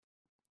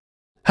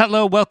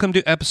Hello, welcome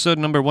to episode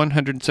number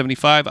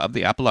 175 of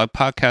the Apolog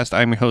Podcast.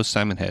 I'm your host,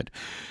 Simon Head.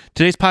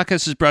 Today's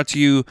podcast is brought to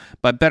you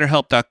by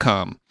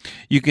BetterHelp.com.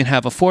 You can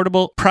have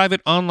affordable, private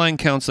online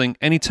counseling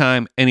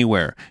anytime,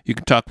 anywhere. You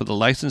can talk with a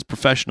licensed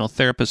professional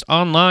therapist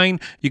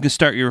online. You can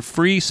start your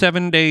free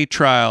 7-day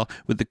trial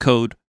with the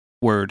code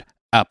word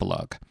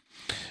Apolog.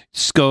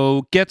 Just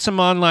go get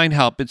some online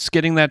help. It's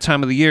getting that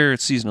time of the year.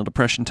 It's seasonal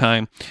depression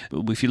time.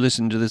 If you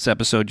listen to this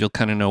episode, you'll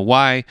kind of know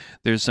why.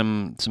 There's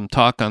some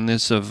talk on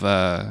this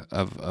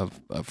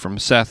from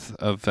Seth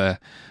of a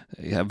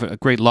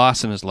great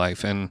loss in his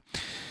life, and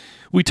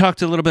we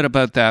talked a little bit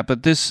about that.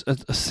 But this a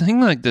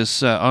thing like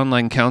this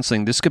online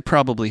counseling, this could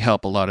probably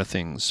help a lot of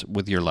things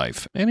with your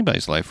life,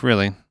 anybody's life,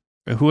 really.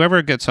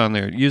 Whoever gets on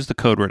there, use the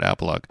code word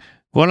Apolog.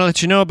 I want to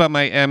let you know about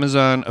my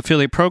Amazon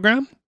affiliate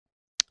program.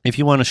 If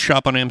you want to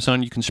shop on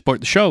Amazon, you can support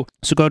the show.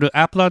 So go to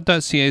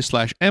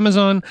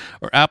apolog.ca/Amazon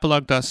or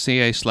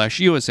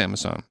apolog.ca/US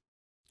Amazon.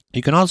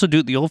 You can also do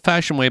it the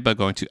old-fashioned way by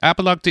going to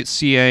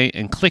apolog.ca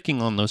and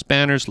clicking on those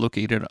banners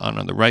located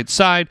on the right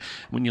side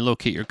when you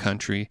locate your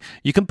country.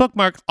 You can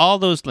bookmark all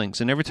those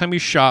links, and every time you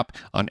shop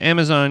on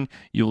Amazon,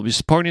 you will be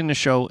supporting the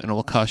show, and it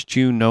will cost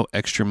you no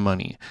extra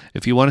money.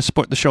 If you want to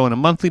support the show on a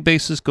monthly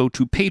basis, go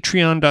to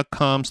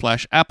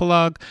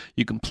patreon.com/apolog.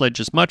 You can pledge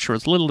as much or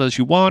as little as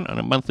you want on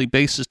a monthly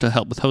basis to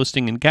help with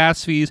hosting and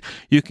gas fees.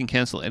 You can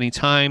cancel any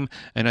time,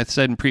 and I've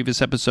said in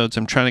previous episodes,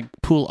 I'm trying to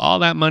pool all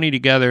that money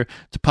together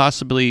to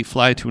possibly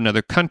fly to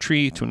another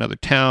country, to another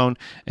town,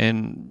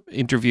 and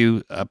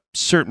interview a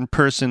certain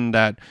person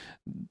that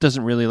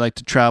doesn't really like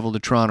to travel to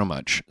Toronto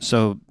much.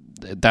 So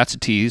that's a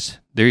tease.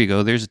 There you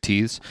go. There's a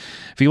tease.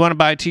 If you want to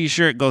buy a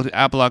t-shirt, go to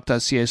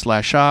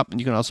apolog.ca/shop, and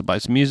you can also buy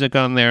some music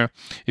on there.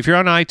 If you're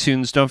on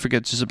iTunes, don't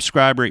forget to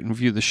subscribe, rate, and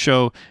review the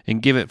show,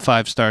 and give it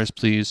 5 stars,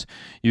 please.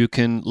 You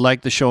can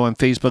like the show on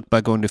Facebook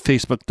by going to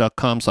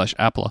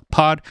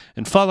facebook.com/apologpod,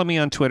 and follow me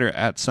on Twitter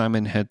at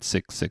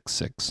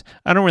SimonHead666.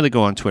 I don't really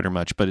go on Twitter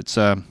much, but it's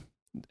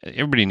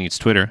everybody needs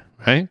Twitter,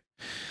 right?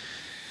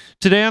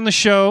 Today on the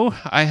show,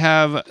 I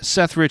have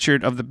Seth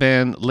Richard of the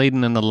band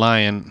Layden and the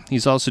Lion.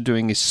 He's also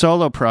doing a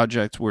solo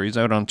project where he's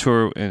out on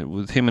tour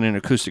with him and an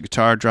acoustic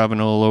guitar,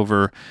 driving all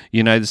over the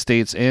United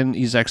States, and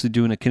he's actually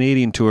doing a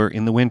Canadian tour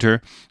in the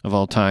winter of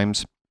all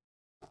times.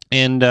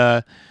 And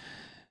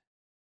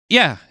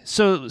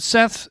so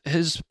Seth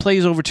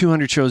plays over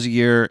 200 shows a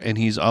year, and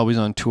he's always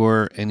on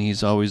tour, and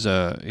he's always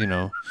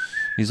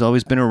he's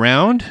always been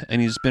around,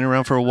 and he's been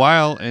around for a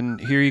while. And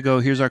here you go.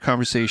 Here's our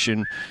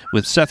conversation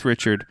with Seth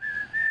Richard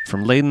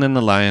from Layden and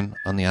the Lion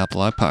on the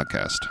Apolog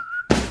Podcast.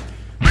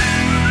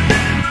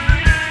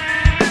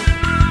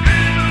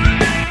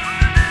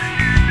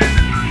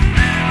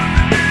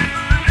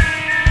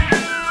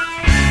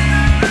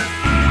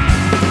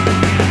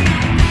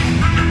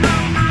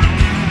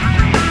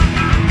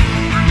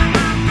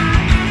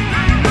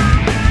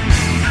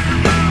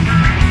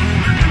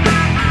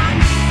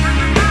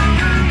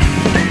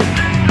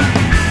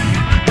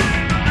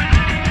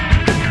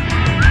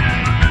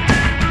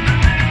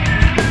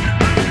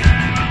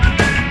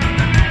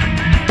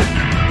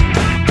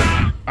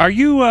 Are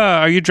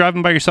you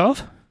driving by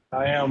yourself?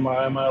 I am.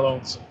 I'm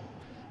alone.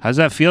 How's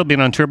that feel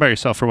being on tour by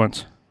yourself for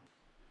once?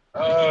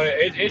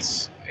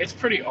 It's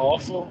pretty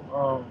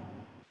awful.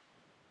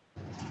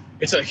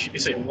 It's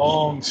a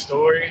long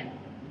story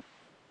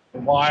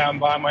why I'm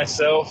by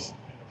myself.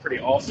 Pretty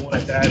awful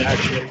at that,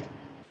 actually.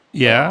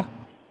 Yeah.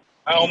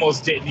 I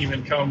almost didn't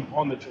even come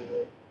on the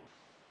tour.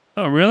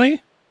 Oh,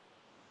 really?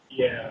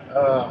 Yeah.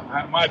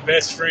 My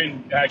best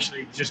friend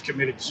actually just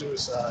committed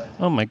suicide.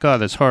 Oh my God,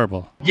 that's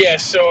horrible. Yeah.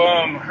 So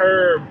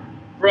her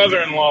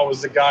brother-in-law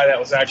was the guy that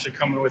was actually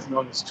coming with me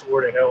on this tour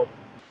to help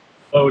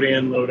load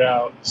in, load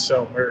out,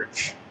 sell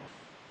merch.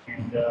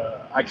 And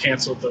I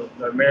canceled the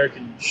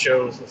American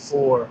shows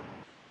before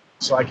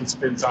so I could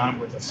spend time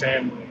with the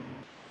family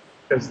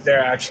because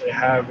they're actually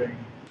having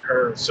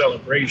her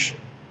celebration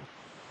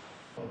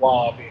while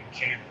I'll be in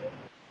Canada.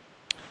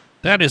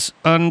 That is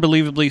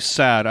unbelievably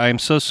sad. I am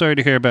so sorry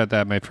to hear about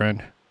that, my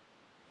friend.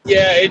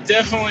 Yeah, it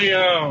definitely,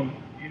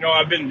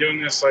 I've been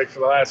doing this for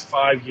the last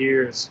 5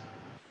 years,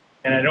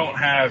 and I don't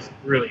have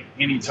really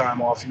any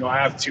time off.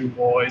 I have 2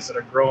 boys that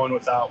are growing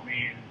without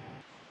me.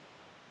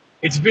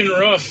 It's been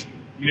rough,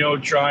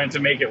 trying to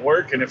make it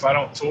work, and if I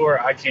don't tour,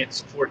 I can't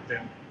support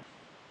them.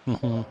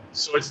 Mm-hmm.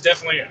 So it's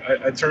definitely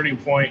a turning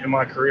point in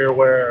my career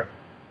where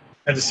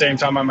at the same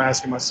time I'm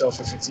asking myself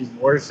if it's even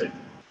worth it.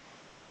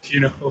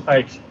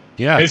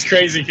 Yeah. It's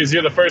crazy because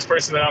you're the first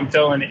person that I'm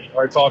telling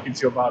or talking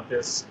to about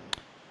this,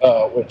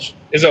 which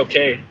is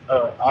okay.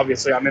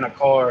 Obviously, I'm in a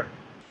car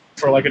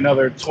for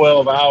another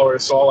 12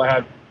 hours, so all I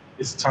have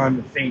is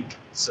time to think.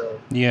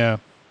 So yeah.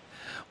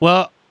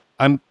 Well,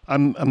 I'm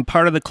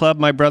part of the club.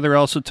 My brother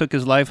also took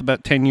his life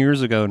about 10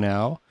 years ago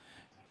now.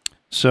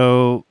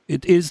 So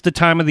it is the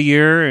time of the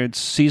year. It's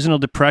seasonal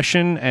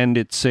depression, and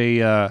it's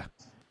a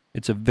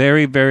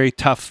very, very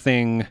tough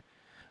thing.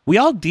 We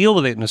all deal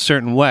with it in a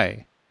certain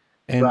way.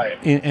 And, right.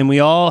 And we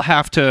all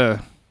have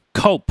to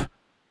cope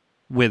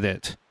with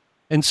it.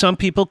 And some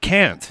people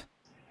can't.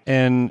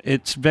 and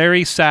it's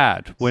very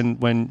sad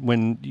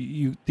when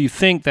you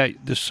think that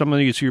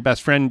somebody is your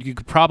best friend, you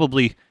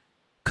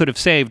could have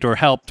saved or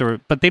helped,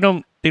 but they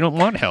don't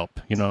want help.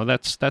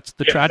 That's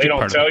the tragic part. They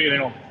don't tell you. They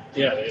don't.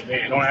 Yeah,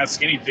 they don't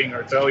ask anything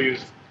or tell you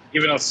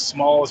even the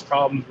smallest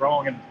problem's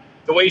wrong. And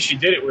the way she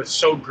did it was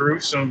so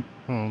gruesome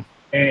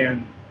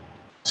and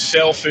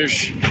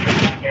selfish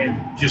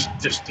and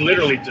just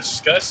literally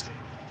disgusting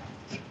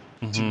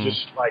to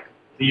just like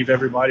leave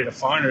everybody to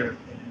find her.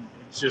 And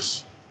it's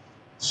just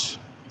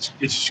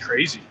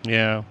crazy.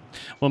 Yeah.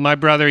 Well, my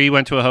brother, he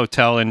went to a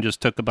hotel and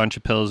just took a bunch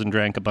of pills and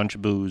drank a bunch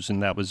of booze,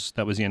 and that was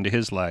the end of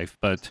his life.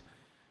 But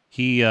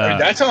he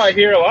that's how I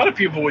hear a lot of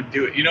people would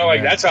do it.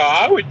 That's how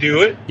I would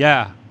do it.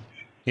 Yeah.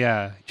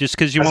 Yeah, just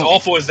because as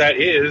awful as that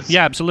is.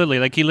 Yeah, absolutely.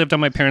 Like, he lived on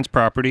my parents'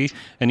 property,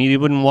 and he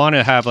wouldn't want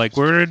to have, like,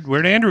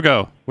 where'd Andrew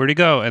go? Where'd he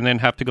go? And then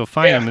have to go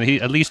find him.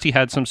 And at least he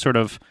had some sort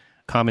of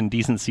common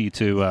decency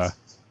to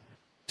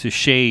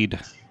shade,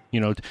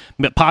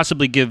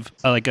 possibly give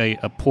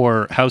a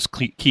poor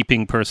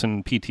housekeeping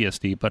person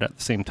PTSD. But at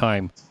the same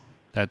time,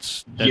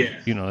 that's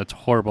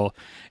horrible.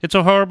 It's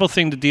a horrible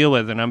thing to deal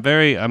with,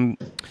 and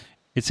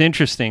it's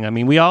interesting. I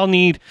mean,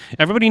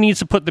 everybody needs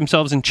to put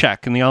themselves in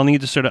check, and they all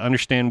need to sort of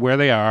understand where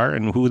they are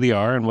and who they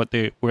are and what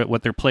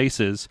their place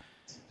is.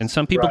 And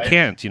some people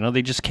can't,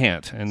 they just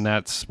can't. And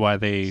that's why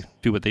they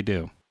do what they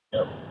do.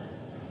 Yep.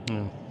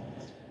 Yeah.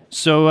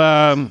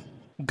 So,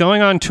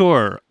 going on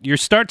tour, your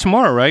start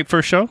tomorrow, right?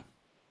 First show?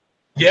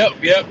 Yep.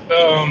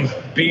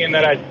 Being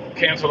that I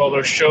canceled all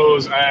those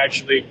shows, I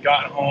actually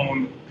got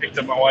home, picked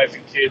up my wife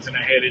and kids, and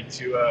I headed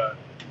to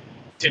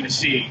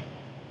Tennessee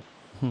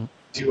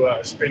to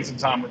spend some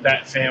time with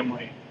that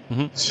family.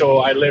 Mm-hmm. So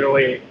I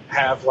literally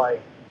have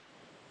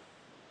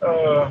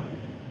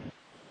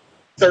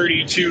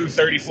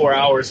 34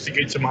 hours to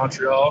get to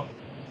Montreal.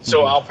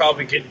 So I'll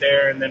probably get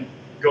there and then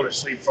go to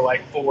sleep for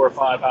 4 or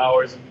 5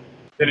 hours, and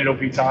then it'll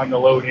be time to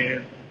load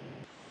in.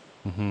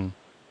 Mm-hmm.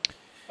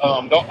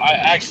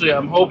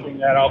 I'm hoping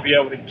that I'll be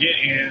able to get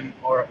in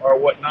or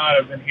whatnot.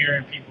 I've been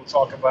hearing people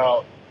talk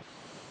about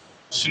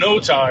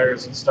snow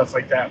tires and stuff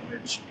like that,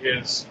 which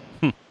is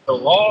the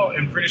law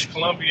in British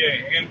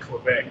Columbia and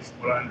Quebec, from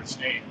what I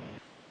understand.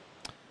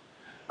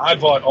 I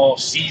bought all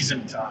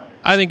season tires.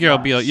 I think you'll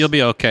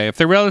be okay. If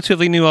they're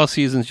relatively new all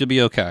seasons, you'll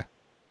be okay.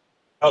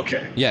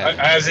 Okay. Yeah.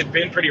 Has it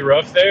been pretty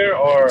rough there,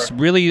 or it's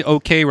really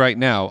okay right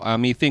now?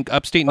 You think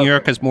upstate New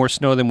York has more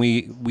snow than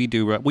we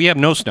do? We have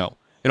no snow.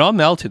 It all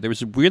melted. There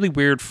was a really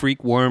weird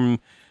freak warm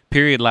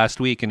period last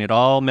week, and it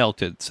all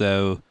melted.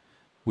 So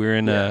we're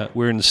in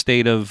a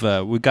state of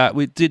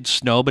we did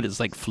snow, but it's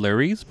like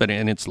flurries,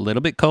 and it's a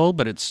little bit cold,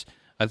 but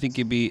I think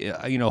you'd be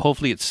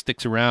hopefully it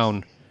sticks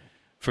around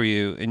for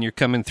you, and you're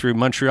coming through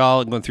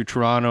Montreal and going through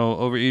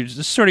Toronto. This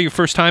is sort of your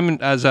first time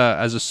as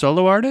a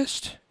solo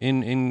artist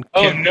in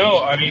Oh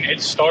no, I mean,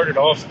 it started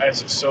off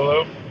as a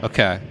solo.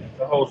 Okay.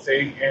 The whole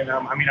thing, and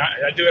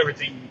I do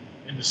everything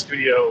in the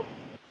studio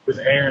with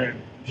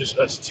Aaron, just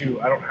us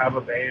two. I don't have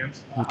a band.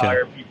 Okay. I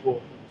hire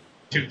people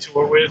to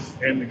tour with,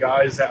 and the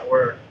guys that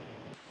were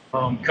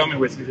coming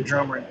with me, the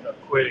drummer ended up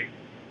quitting,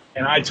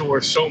 and I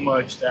toured so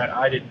much that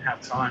I didn't have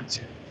time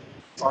to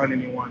find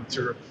anyone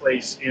to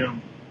replace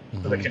him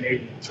for the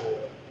Canadian tour,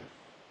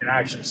 and I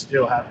actually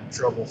still having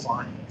trouble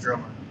finding a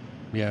drummer.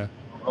 Yeah.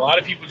 A lot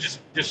of people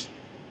just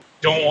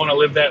don't want to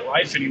live that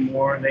life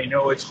anymore, and they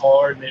know it's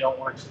hard, and they don't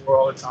want to tour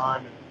all the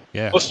time. And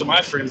yeah. Most of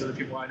my friends and the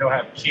people I know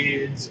have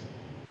kids.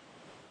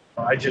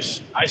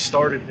 I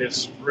started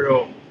this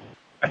really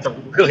at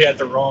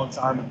the wrong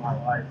time in my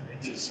life.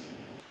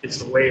 It's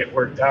the way it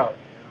worked out.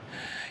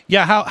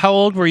 Yeah. How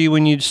old were you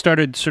when you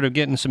started sort of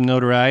getting some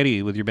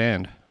notoriety with your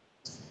band?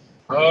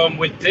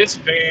 With this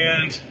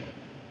band,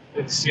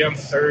 let's see, I'm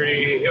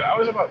 30. I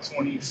was about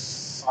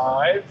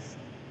 25. It's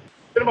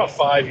been about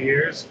 5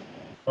 years.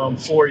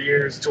 4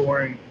 years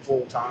touring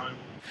full time.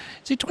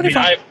 See,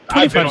 25.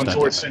 I've been on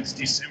tour since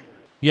December.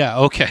 Yeah.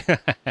 Okay.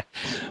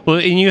 Well,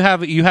 and you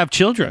have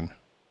children.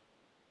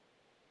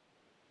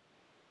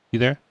 You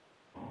there?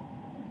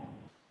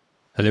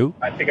 Hello?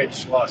 I think I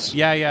just lost.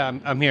 Yeah.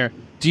 I'm here.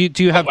 Do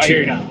you have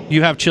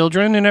you have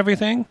children and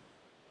everything?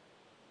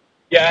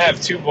 Yeah, I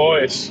have 2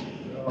 boys.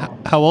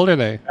 How old are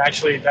they?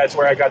 Actually, that's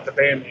where I got the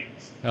band name.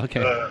 Okay.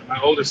 My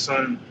oldest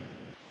son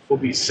will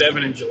be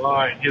 7 in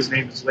July, and his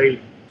name is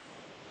Layden.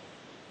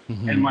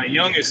 Mm-hmm. And my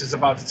youngest is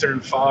about to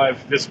turn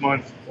 5 this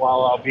month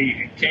while I'll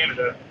be in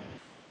Canada.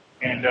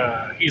 And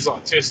he's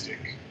autistic.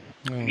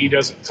 Mm. He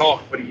doesn't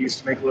talk, but he used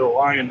to make little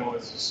lion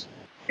noises.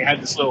 He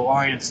had this little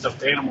lion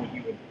stuffed animal he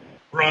would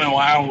run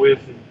around with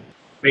and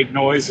make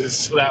noises.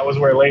 So that was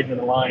where Layden and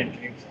the lion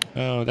came from.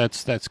 Oh,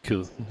 that's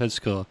cool. That's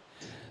cool.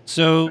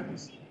 So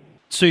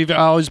you've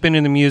always been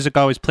into music,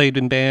 always played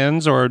in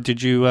bands, or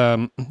did you,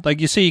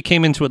 like you say, you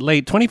came into it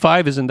late?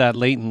 25 isn't that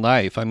late in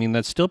life. I mean,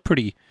 that's still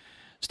pretty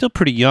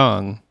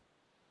young.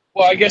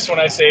 Well, I guess when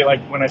I say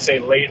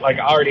late, I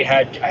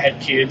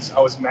had kids. I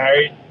was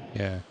married.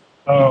 Yeah.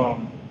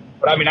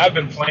 But I mean, I've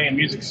been playing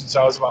music since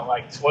I was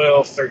about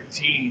 12,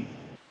 13.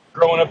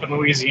 Growing up in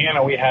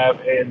Louisiana, we have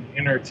an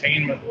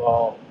entertainment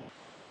law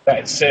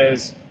that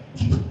says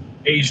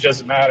age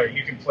doesn't matter.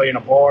 You can play in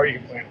a bar, you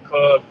can play in a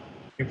club,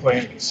 you can play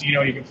in a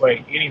casino, you can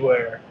play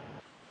anywhere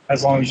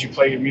as long as you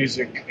play your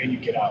music and you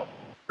get out,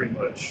 pretty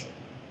much.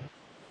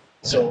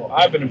 So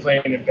I've been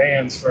playing in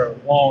bands for a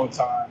long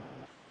time.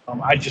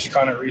 I just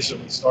kind of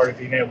recently started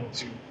being able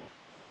to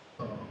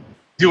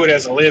do it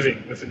as a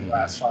living within the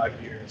last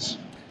 5 years.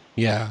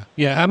 Yeah.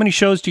 How many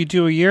shows do you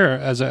do a year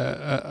as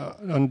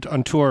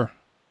on tour?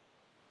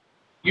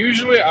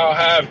 Usually I'll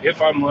have,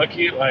 if I'm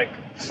lucky, like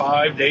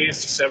 5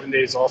 days to 7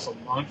 days off a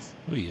month.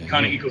 Oh, yeah,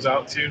 kind of equals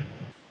out to.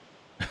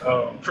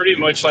 Pretty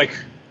much like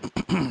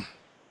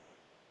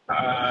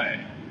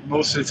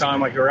most of the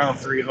time, like around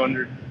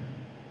 300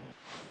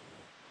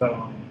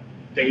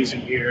 days a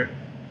year.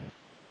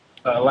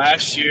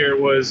 Last year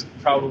was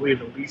probably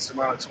the least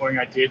amount of touring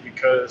I did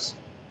because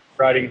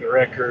writing the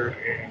record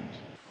and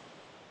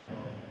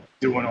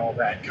doing all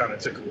that kind of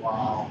took a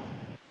while.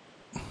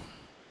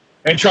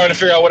 And trying to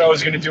figure out what I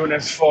was going to do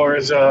as far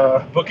as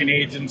booking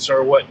agents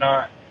or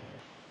whatnot,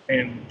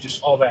 and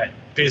just all that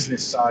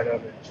business side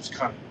of it just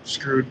kind of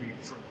screwed me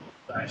for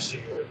last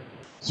year.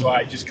 So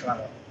I just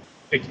kind of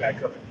picked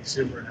back up in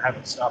December and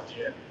haven't stopped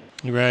yet.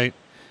 Right.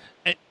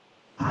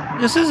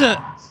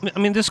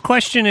 This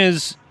question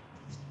is,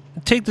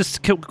 take this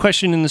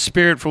question in the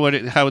spirit for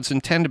how it's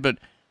intended, but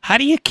how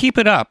do you keep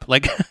it up?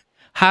 Like,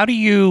 how do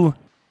you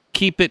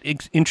keep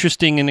it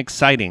interesting and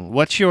exciting?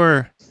 What's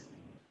your,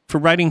 for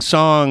writing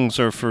songs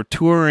or for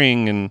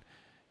touring and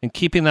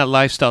keeping that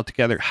lifestyle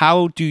together,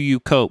 how do you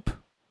cope?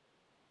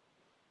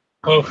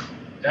 Oh,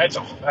 that's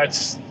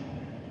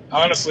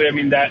honestly, I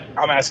mean, that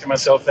I'm asking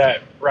myself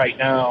that right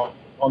now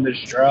on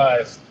this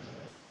drive.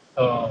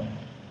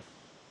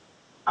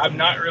 I'm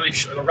not really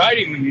sure.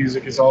 Writing the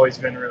music has always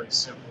been really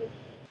simple.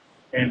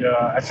 And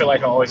I feel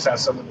like I always have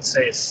something to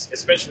say,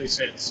 especially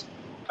since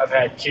I've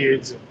had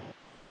kids. And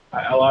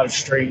a lot of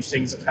strange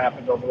things have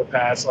happened over the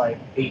past,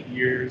 8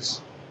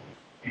 years.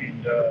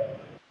 And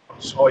I've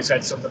just always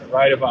had something to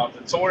write about.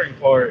 The touring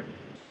part,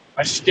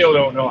 I still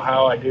don't know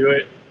how I do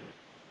it.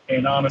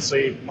 And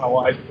honestly, my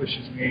wife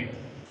pushes me.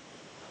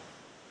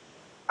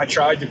 I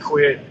tried to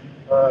quit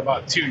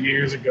about 2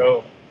 years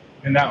ago,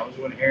 and that was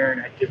when Aaron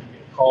had given me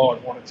a call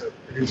and wanted to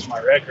produce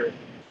my record.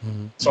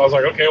 Mm-hmm. So I was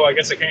like, okay, well, I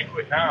guess I can't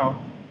quit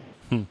now.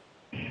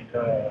 And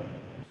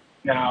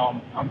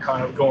now I'm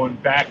kind of going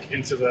back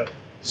into the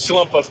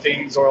slump of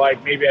things, or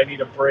maybe I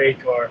need a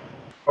break or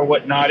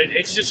whatnot.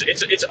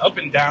 It's up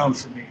and down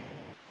for me.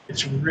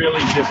 It's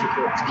really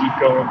difficult to keep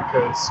going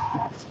because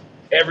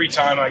every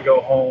time I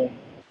go home,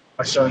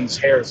 my son's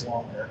hair is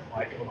longer. I'm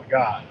like, oh my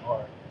God.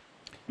 Or,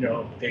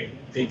 they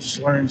just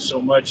learn so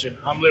much, and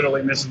I'm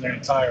literally missing their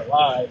entire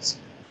lives.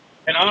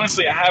 And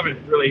honestly, I haven't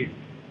really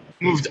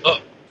moved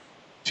up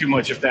too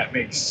much, if that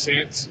makes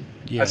sense.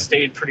 Yeah. I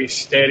stayed pretty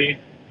steady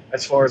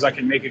as far as I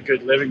can make a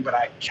good living, but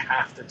I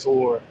have to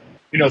tour,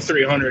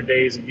 300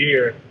 days a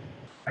year.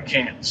 I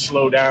can't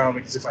slow down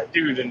because if I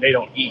do, then they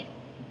don't eat.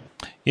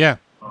 Yeah.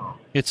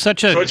 So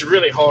it's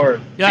really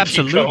hard. Yeah,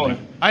 absolutely.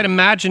 I'd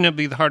imagine it'd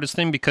be the hardest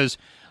thing because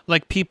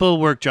people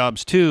work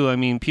jobs too. I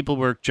mean, people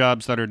work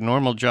jobs that are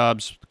normal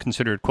jobs,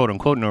 considered quote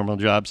unquote normal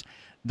jobs,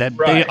 that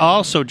They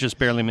also just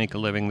barely make a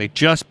living. They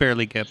just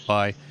barely get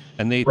by.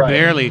 And they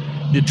barely,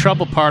 the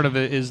trouble part of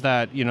it is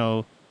that,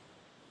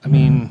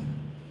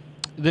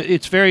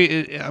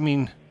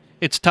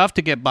 it's tough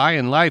to get by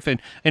in life.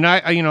 And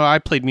I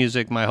played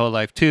music my whole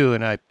life too,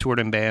 and I toured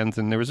in bands,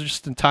 and there was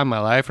just a time in my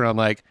life where I'm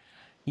like,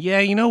 yeah,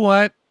 you know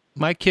what?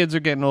 My kids are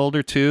getting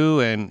older too,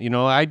 and,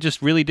 I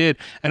just really did.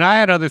 And I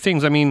had other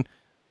things. I mean,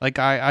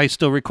 I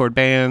still record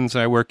bands,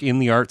 I work in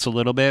the arts a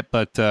little bit,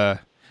 but do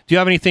you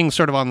have anything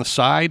sort of on the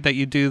side that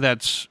you do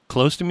that's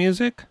close to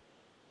music?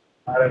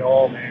 Not at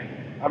all,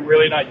 man. I'm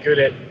really not good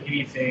at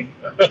anything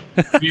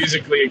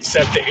musically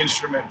except the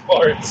instrument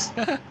parts.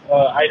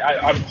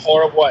 I'm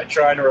horrible at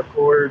trying to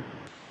record.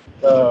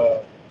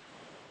 I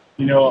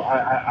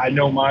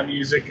know my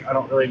music. I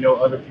don't really know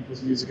other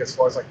people's music as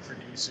far as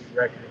producing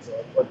records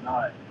or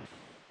whatnot.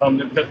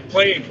 The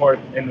playing part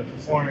and the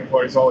performing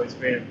part has always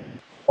been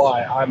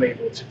why I'm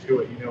able to do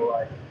it.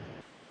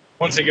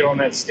 Once I get on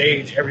that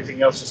stage,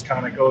 everything else just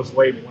kind of goes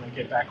away. But when I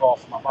get back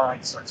off, my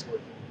mind starts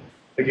working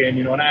again.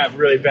 And I have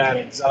really bad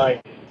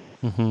anxiety.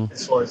 Mm-hmm.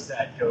 As far as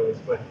that goes,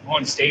 but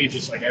on stage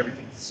it's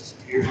everything just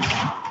disappears.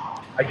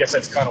 I guess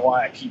that's kind of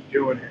why I keep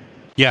doing it.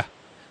 Yeah,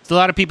 so a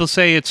lot of people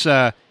say it's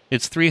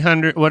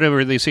 300,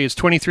 whatever they say, it's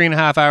 23 and a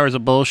half hours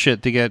of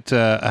bullshit to get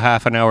a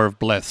half an hour of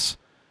bliss.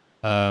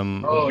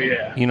 Oh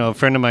yeah, a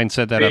friend of mine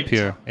said that up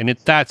here, and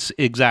that's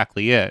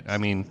exactly it. I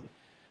mean,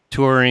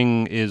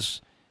 touring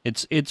is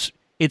it's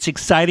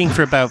exciting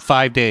for about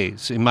 5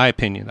 days, in my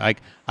opinion.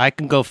 I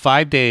can go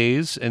 5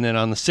 days, and then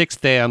on the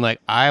sixth day, I'm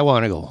like, I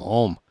want to go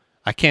home.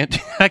 I can't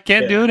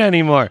do it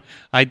anymore.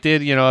 I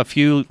did, a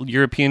few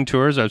European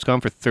tours. I was gone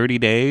for 30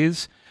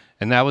 days,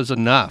 and that was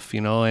enough,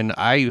 and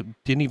I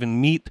didn't even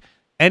meet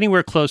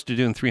anywhere close to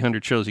doing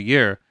 300 shows a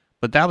year,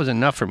 but that was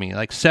enough for me.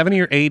 70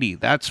 or 80,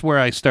 that's where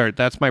I start.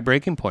 That's my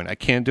breaking point. I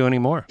can't do any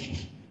more.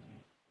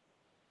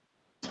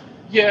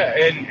 Yeah,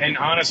 and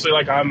honestly,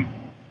 I'm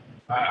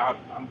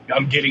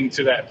getting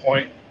to that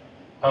point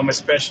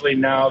especially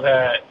now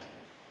that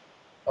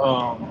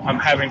I'm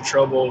having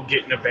trouble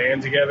getting a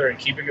band together and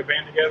keeping a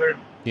band together.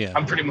 Yeah.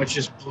 I'm pretty much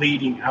just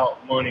bleeding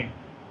out money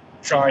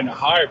trying to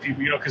hire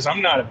people, because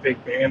I'm not a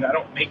big band. I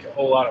don't make a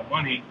whole lot of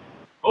money.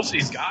 Most of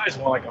these guys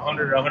want like $100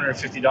 or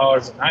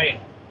 $150 a night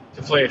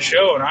to play a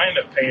show, and I end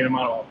up paying them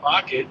out of my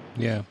pocket.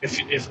 Yeah.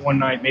 If one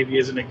night maybe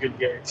isn't a good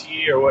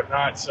guarantee or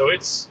whatnot. So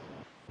it's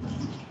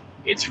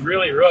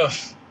really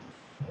rough.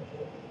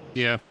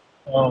 Yeah.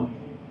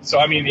 So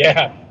I mean,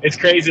 yeah, it's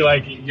crazy.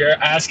 Like, you're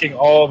asking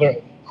all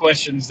the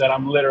questions that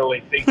I'm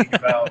literally thinking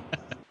about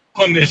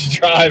on this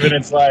drive, and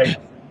it's like,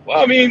 well,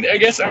 I mean, I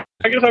guess I'll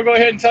go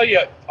ahead and tell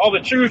you all the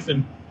truth,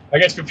 and I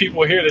guess for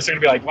people who hear this, they're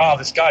gonna be like, wow,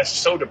 this guy's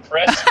so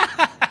depressed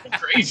and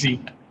crazy.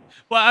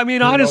 Well, I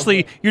mean,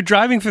 honestly, you're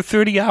driving for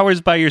 30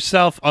 hours by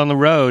yourself on the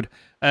road,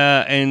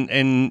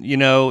 and you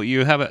know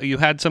you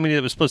had somebody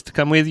that was supposed to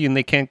come with you, and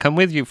they can't come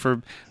with you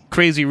for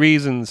crazy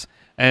reasons.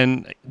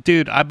 And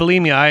dude,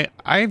 believe me,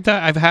 I've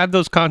had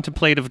those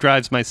contemplative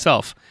drives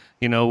myself.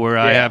 You know, where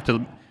I have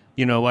to.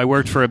 You know, I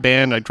worked for a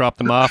band. I drop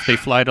them off. They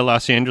fly to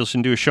Los Angeles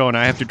and do a show, and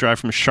I have to drive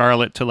from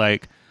Charlotte to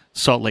like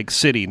Salt Lake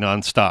City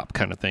nonstop,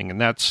 kind of thing.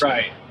 And that's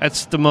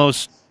the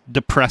most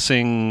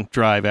depressing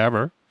drive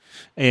ever.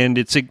 And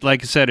it's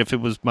like I said, if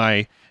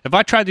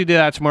I tried to do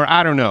that tomorrow,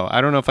 I don't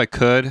know if I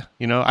could.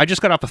 You know, I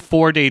just got off a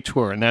 4-day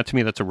tour, and that to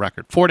me, that's a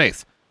record. 4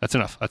 days. That's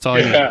enough. That's all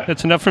I need.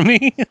 That's enough for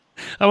me.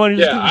 I want to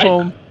just go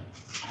home.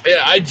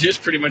 Yeah, I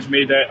just pretty much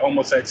made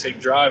almost that same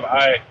drive.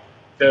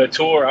 The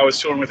tour, I was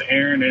touring with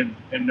Aaron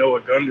and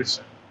Noah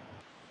Gunderson,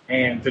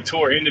 and the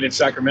tour ended in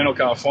Sacramento,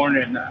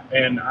 California,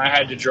 and I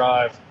had to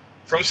drive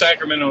from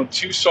Sacramento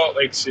to Salt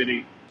Lake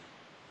City,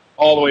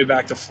 all the way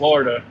back to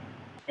Florida,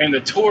 and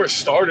the tour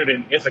started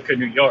in Ithaca,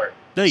 New York.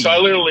 So I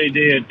literally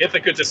did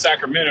Ithaca to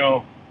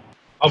Sacramento,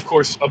 of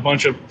course, a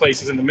bunch of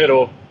places in the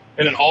middle,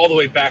 and then all the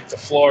way back to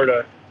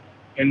Florida,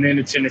 and then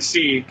to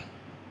Tennessee,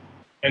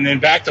 and then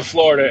back to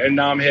Florida, and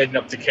now I'm heading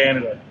up to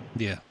Canada.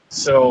 Yeah.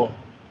 So...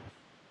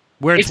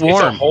 where it's warm.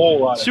 It's a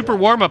whole lot. Super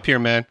warm up here,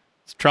 man.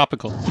 It's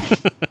tropical.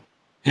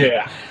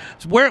 Yeah.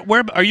 So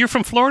where are you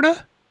from?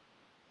 Florida?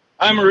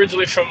 I'm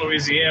originally from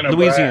Louisiana.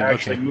 But I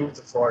actually moved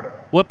to Florida.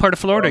 What part of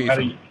Florida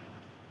are you from?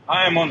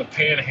 I am on the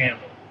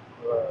Panhandle,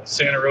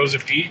 Santa Rosa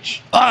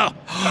Beach. Oh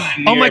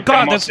my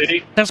God,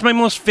 that's my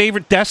most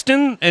favorite.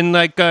 Destin and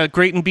like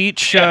Grayton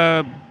Beach.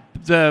 Yeah.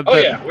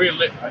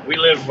 We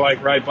live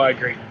like right by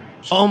Grayton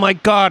Beach. Oh my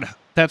God,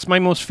 that's my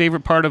most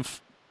favorite part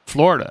of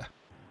Florida.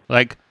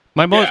 Like.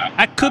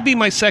 That could be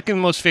my second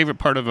most favorite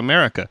part of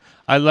America.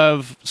 I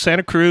love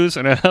Santa Cruz,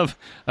 and I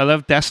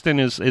love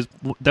Destin.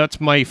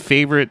 That's my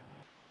favorite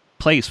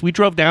place. We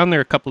drove down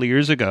there a couple of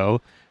years ago.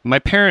 My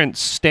parents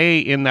stay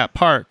in that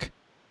park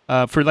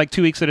for like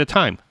 2 weeks at a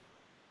time.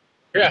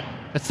 Yeah,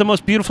 it's the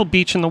most beautiful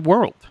beach in the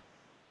world.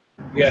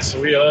 Yes,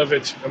 we love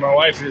it. And my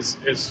wife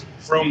is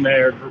from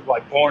there,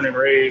 like born and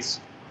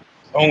raised.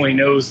 Only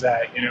knows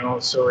that, you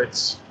know. So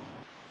it's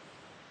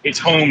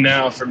home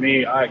now for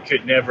me. I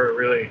could never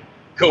really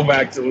go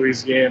back to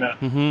Louisiana.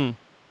 Mm-hmm.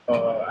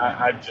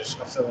 I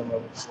fell in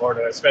love with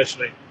Florida,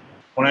 especially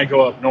when I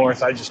go up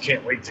north. I just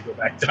can't wait to go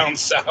back down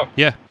south.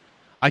 Yeah,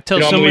 I'm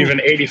leaving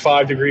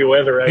 85-degree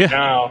weather right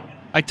now.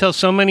 I tell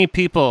so many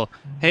people,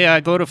 hey,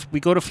 we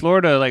go to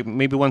Florida like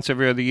maybe once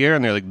every other year,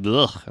 and they're like,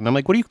 ugh. And I'm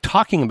like, what are you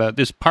talking about?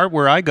 This part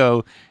where I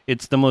go,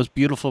 it's the most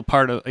beautiful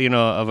part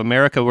of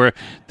America, where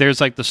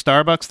there's like the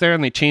Starbucks there,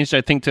 and they changed,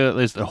 I think, to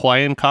the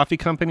Hawaiian Coffee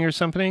Company or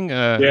something.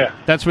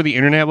 That's where the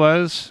internet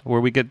was,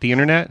 where we get the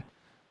internet.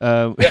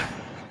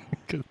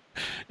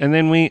 And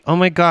then oh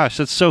my gosh,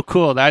 that's so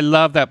cool. I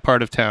love that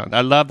part of town.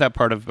 I love that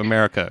part of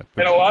America.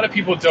 And a lot of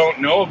people don't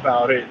know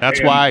about it.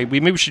 That's why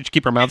maybe we should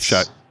keep our mouths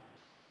shut.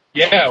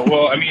 Yeah,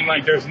 well, I mean,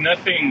 like, there's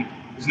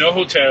no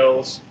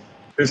hotels,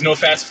 there's no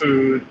fast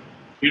food,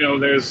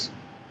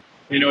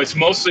 it's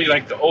mostly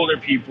like the older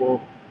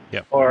people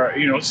or,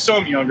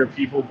 some younger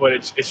people, but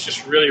it's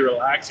just really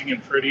relaxing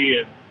and pretty.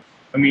 And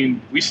I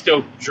mean, we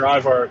still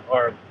drive our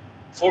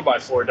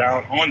 4x4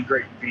 down on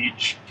Grayton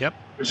Beach. Yep.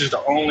 Which is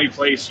the only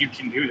place you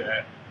can do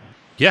that.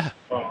 Yeah.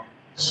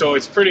 So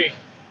it's pretty.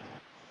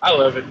 I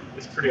love it.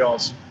 It's pretty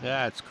awesome.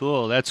 Yeah, it's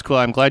cool. That's cool.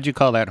 I'm glad you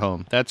call that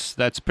home. That's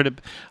pretty.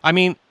 I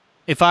mean,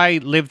 if I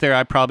lived there,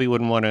 I probably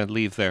wouldn't want to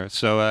leave there.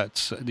 So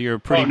you're a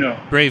pretty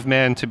brave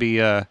man to be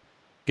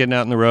getting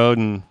out on the road,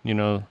 and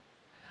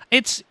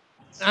it's.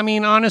 I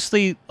mean,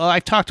 honestly,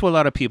 I've talked to a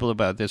lot of people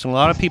about this, and a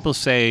lot of people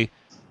say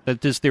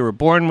that they were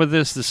born with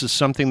this. This is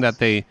something that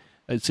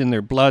it's in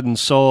their blood and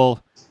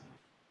soul.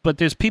 But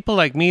there's people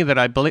like me that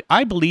I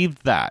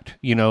believed that,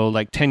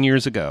 like 10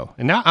 years ago.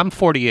 And now I'm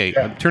 48.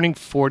 Yeah. I'm turning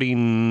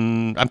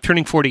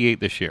 48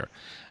 this year.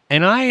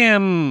 And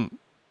I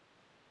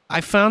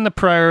found the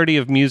priority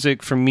of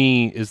music for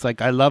me is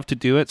like, I love to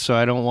do it, so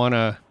I don't want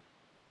to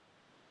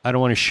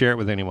share it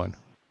with anyone. Does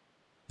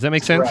that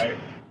make sense? Right.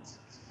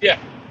 Yeah.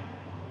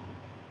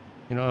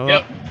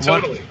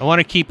 Totally. I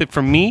want to keep it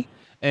for me,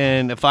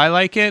 and if I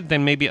like it,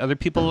 then maybe other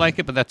people like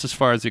it, but that's as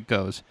far as it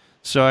goes.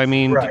 So, I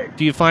mean,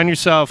 do you find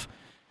yourself...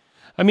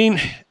 I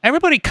mean,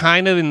 everybody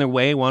kind of in their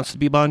way wants to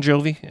be Bon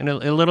Jovi in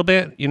a little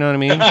bit. You know what I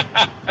mean?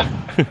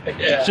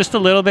 Yeah. Just a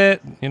little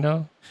bit. You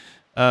know.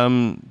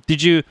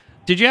 Did you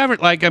ever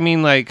like? I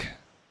mean, like,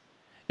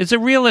 it's a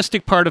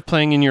realistic part of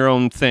playing in your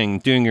own thing,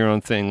 doing your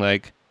own thing.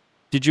 Like,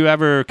 did you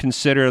ever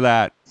consider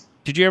that?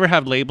 Did you ever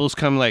have labels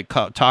come like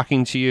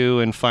talking to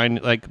you and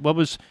find like what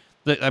was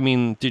the? I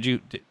mean,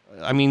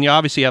 I mean, you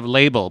obviously have a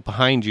label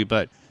behind you,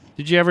 but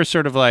did you ever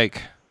sort of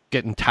like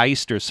get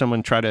enticed or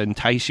someone try to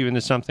entice you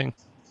into something?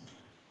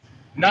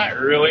 Not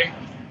really.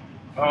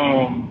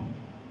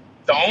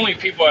 The only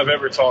people I've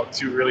ever talked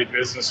to really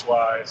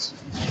business-wise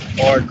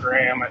are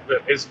Graham at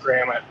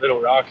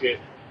Little Rocket,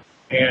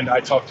 and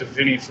I talked to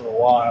Vinny for a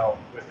while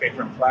with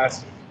Paper and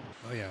Plastic.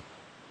 Oh yeah.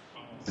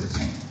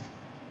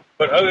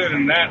 But other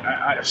than that,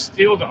 I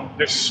still don't.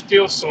 There's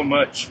still so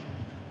much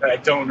that I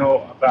don't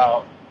know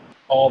about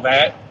all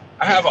that.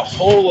 I have a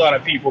whole lot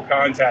of people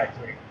contact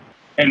me,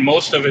 and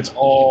most of it's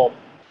all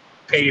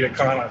pay to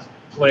kind of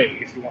play,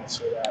 if you want to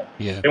say that.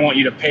 Yeah. They want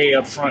you to pay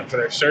up front for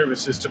their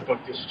services to book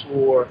this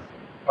tour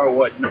or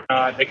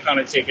whatnot. They kind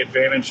of take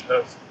advantage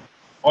of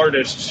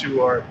artists who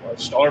are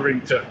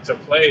starving to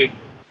play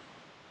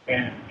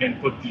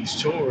and book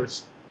these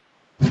tours.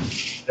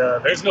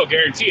 There's no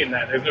guarantee in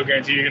that. There's no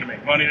guarantee you're going to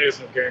make money. There's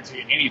no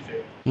guarantee in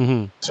anything.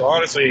 Mm-hmm. So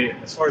honestly,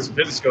 as far as the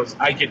business goes,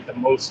 I get the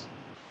most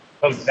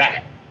of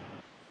that.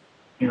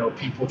 You know,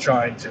 people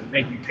trying to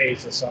make me pay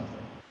for something.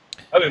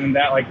 Other than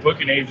that, like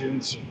booking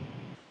agents,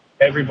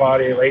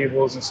 everybody,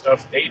 labels and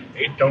stuff, they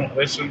don't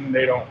listen.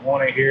 They don't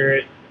want to hear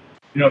it.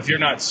 You know, if you're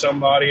not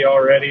somebody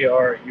already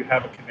or you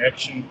have a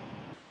connection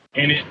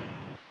in it,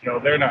 you know,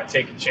 they're not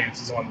taking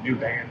chances on new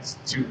bands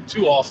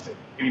too often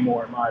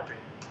anymore, in my opinion.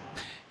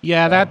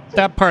 Yeah,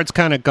 that part's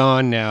kind of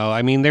gone now.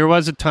 I mean, there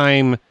was a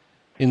time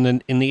in the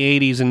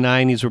 80s and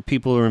 90s where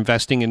people were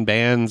investing in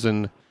bands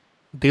and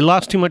they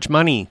lost too much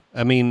money.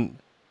 I mean,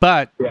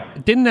 but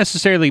it didn't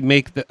necessarily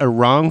make a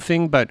wrong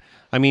thing. But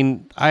I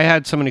mean, I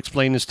had someone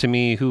explain this to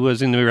me who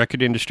was in the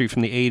record industry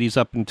from the 80s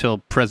up until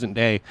present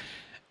day.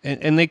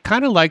 And they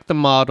kind of liked the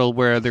model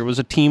where there was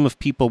a team of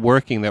people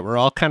working that were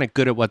all kind of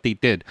good at what they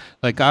did.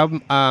 Like,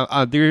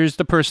 there's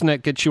the person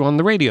that gets you on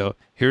the radio.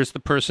 Here's the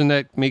person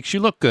that makes you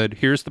look good.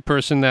 Here's the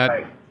person that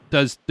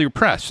does your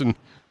press. And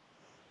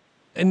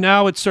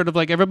now it's sort of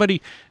like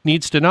everybody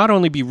needs to not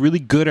only be really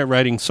good at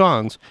writing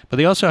songs, but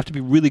they also have to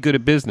be really good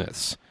at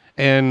business.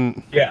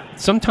 And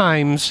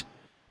sometimes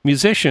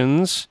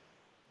musicians,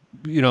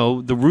 you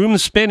know, the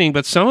room's spinning,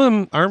 but some of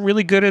them aren't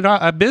really good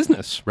at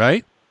business,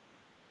 right?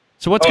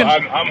 So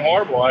I'm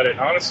horrible at it,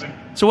 honestly.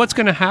 So what's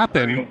going to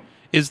happen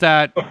is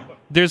that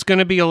there's going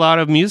to be a lot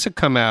of music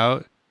come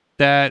out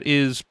that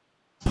is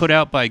put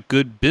out by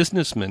good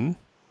businessmen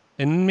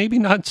and maybe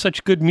not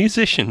such good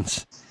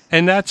musicians.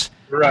 And that's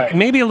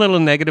maybe a little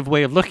negative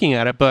way of looking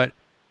at it, but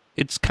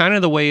it's kind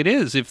of the way it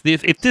is. If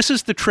this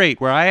is the trait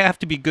where I have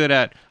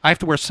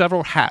to wear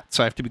several hats.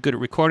 I have to be good at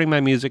recording my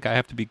music. I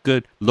have to be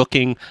good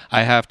looking.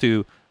 I have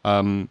to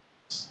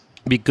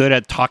be good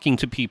at talking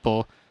to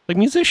people. Like,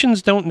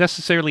 musicians don't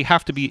necessarily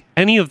have to be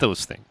any of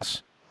those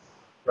things.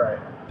 Right.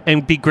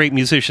 And be great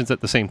musicians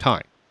at the same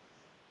time.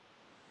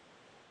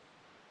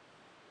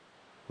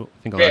 Oh,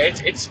 I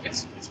think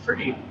it's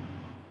pretty...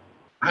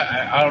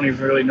 I don't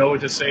even really know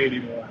what to say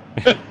anymore.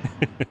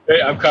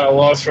 I'm kind of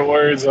lost for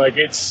words. Like,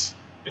 it's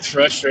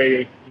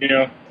frustrating, you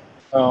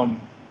know.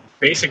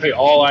 Basically,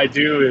 all I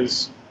do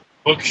is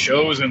book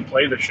shows and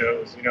play the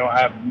shows. You know,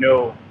 I have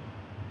no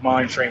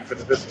mind frame for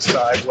the business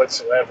side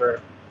whatsoever.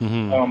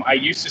 Mm-hmm. I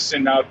used to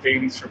send out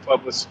things for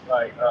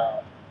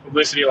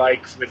publicity,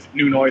 like with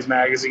New Noise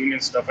magazine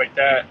and stuff like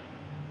that.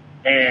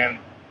 And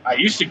I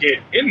used to get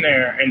in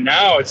there, and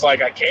now it's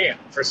like I can't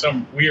for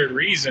some weird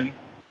reason.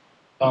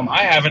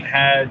 I haven't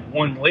had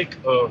one lick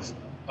of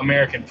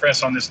American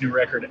press on this new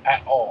record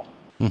at all.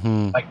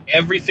 Mm-hmm. Like,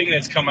 everything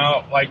that's come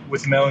out, like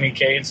with Melanie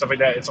K and stuff like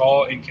that, it's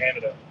all in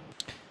Canada.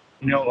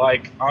 You know,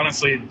 like,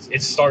 honestly,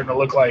 it's starting to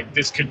look like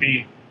this could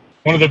be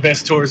one of the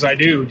best tours I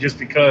do, just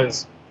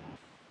because,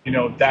 you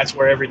know, that's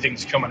where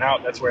everything's coming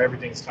out. That's where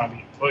everything's kind of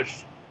being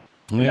pushed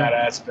in that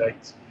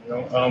aspect. You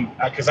know,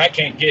 because I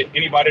can't get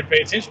anybody to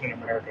pay attention in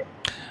America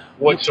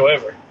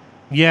whatsoever.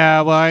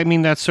 Yeah, well, I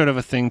mean, that's sort of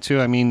a thing too.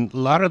 I mean, a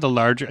lot of the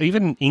larger,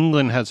 even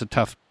England has a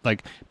tough,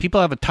 like,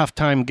 people have a tough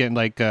time getting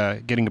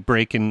a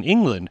break in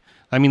England.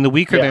 I mean, the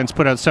Weaker Thans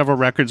put out several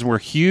records and were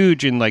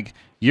huge in like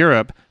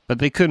Europe, but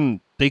they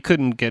couldn't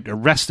get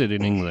arrested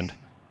in England.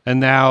 And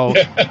now,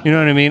 you know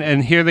what I mean?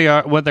 And here they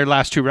are, their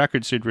last two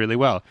records did really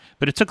well.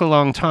 But it took a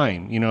long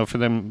time, you know, for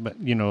them,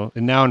 you know,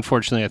 and now,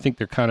 unfortunately, I think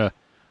they're kind of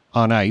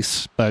on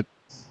ice, but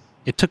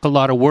it took a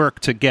lot of work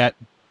to get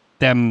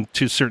them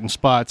to certain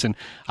spots. And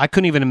I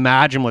couldn't even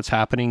imagine what's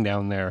happening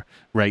down there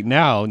right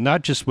now,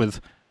 not just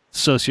with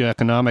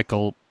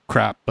socioeconomical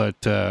crap, but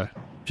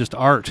just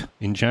art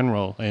in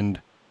general. And,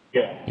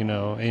 you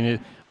know, and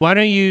why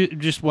don't you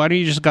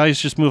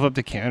guys just move up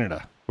to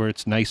Canada where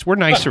it's nice? We're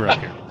nicer up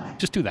here.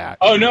 Just do that.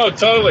 Oh, no,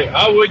 totally.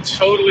 I would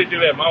totally do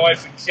that. My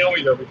wife would kill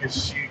me, though,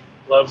 because she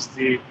loves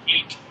the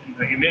heat and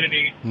the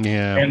humidity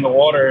and the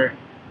water.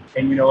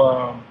 And, you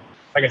know,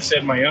 like I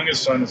said, my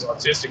youngest son is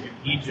autistic, and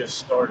he just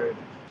started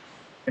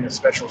in a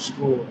special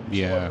school.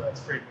 Yeah. So that's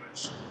pretty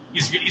much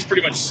he's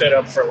pretty much set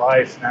up for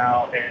life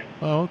now. And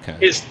Oh, okay.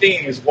 his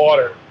thing is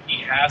water.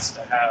 He has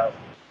to have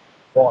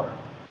water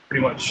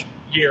pretty much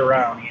year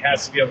round. He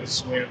has to be able to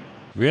swim.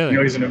 Really? You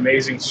know, he's an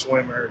amazing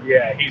swimmer.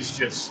 Yeah,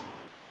 he's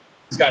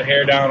got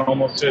hair down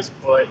almost to his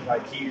butt.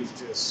 Like, he's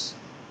just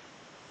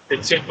the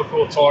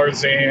typical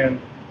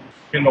Tarzan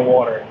in the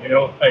water. You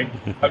know, like,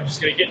 I'm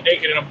just gonna get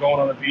naked and I'm going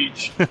on the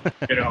beach.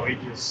 You know,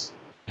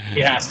 he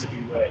has to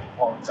be wet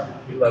all the time.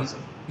 He loves it.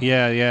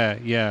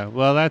 Yeah.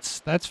 Well,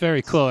 that's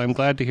very cool. I'm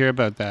glad to hear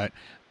about that.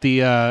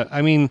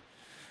 I mean,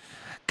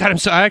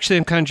 God,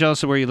 I'm kind of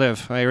jealous of where you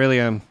live. I really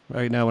am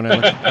right now. When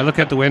I look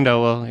out the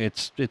window, well,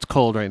 it's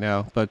cold right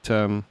now. But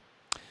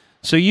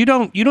so you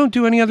don't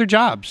do any other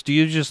jobs? Do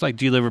you just like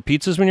deliver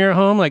pizzas when you're at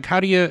home? Like, how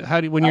do you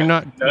when you're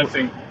not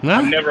nothing? No?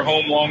 I'm never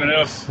home long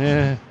enough.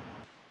 Yeah,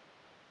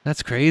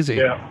 that's crazy.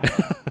 Yeah.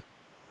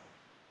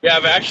 Yeah,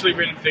 I've actually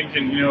been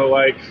thinking, you know,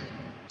 like,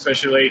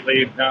 especially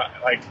lately, not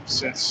like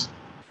since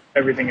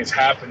everything has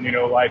happened, you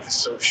know, life is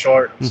so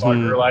short. I'm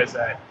starting to realize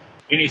that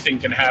anything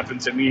can happen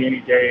to me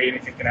any day.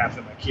 Anything can happen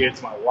to my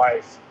kids, my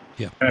wife.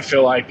 Yeah. And I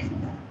feel like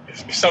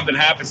if something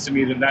happens to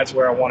me, then that's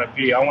where I want to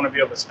be. I want to be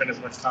able to spend as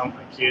much time with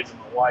my kids and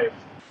my wife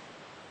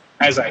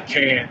as I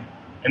can.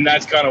 And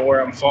that's kind of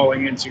where I'm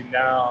falling into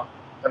now.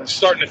 I'm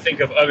starting to think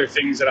of other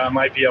things that I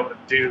might be able to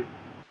do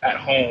at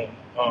home,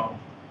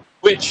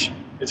 which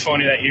it's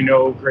funny that you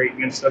know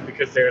Grayton and stuff,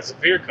 because there's a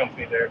beer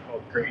company there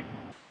called Grayton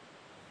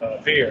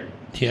Beer.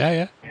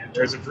 Yeah. And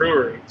there's a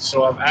brewery.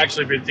 So I've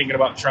actually been thinking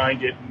about trying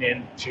getting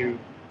into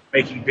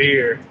making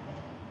beer.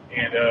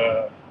 And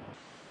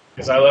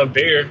because I love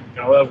beer and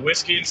I love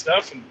whiskey and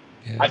stuff. And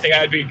I think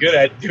I'd be good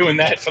at doing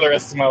that for the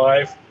rest of my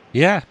life.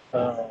 Yeah.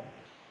 Well,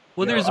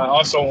 I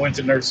also went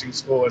to nursing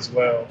school as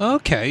well.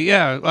 Okay,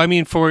 yeah. I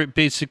mean, for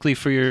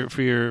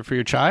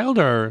your child,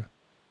 or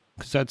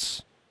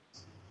because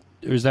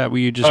is that where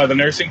you just the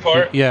nursing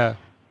part? Yeah.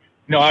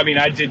 No, I mean,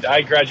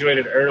 I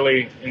graduated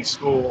early in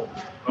school,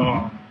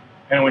 and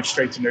I went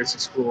straight to nursing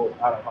school.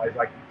 I don't know,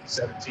 like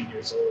 17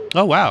 years old.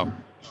 Oh wow.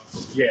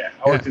 Yeah,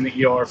 I worked in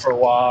the ER for a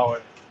while,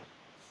 and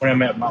when I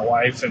met my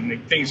wife,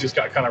 and things just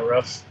got kind of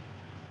rough.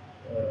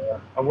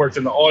 I worked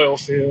in the oil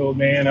field,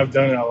 man. I've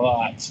done it a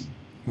lot.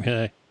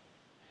 Really.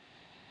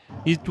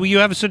 You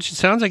have it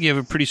sounds like you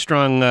have a pretty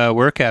strong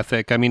work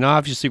ethic. I mean,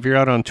 obviously, if you're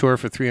out on tour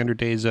for 300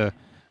 days a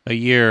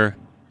year,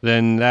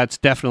 then that's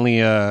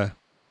definitely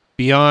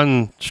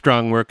beyond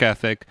strong work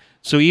ethic.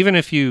 So even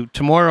if you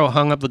tomorrow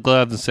hung up the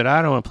gloves and said,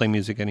 I don't want to play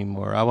music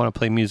anymore, I want to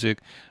play music,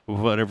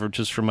 whatever,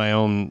 just for my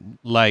own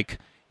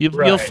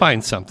you'll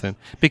find something.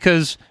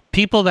 Because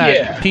people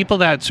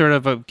that sort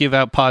of give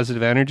out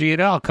positive energy, it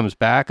all comes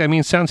back. I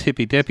mean, it sounds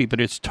hippy-dippy,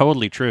 but it's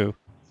totally true.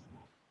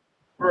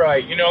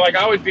 Right. You know, like,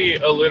 I would be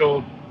a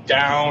little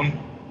down,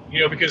 you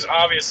know, because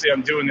obviously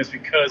I'm doing this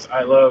because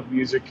I love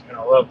music and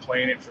I love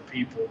playing it for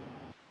people,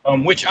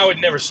 which I would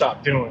never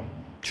stop doing.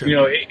 Sure. You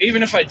know,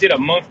 even if I did a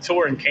month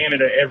tour in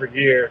Canada every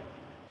year,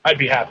 I'd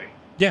be happy.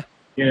 Yeah.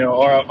 You know,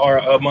 or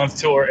a month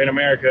tour in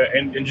America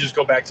and just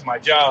go back to my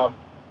job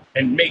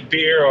and make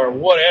beer or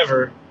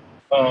whatever.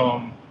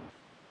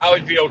 I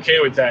would be okay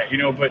with that, you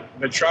know, but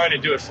trying to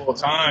do it full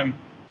time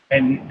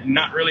and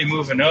not really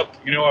moving up,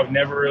 you know, I've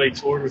never really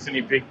toured with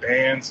any big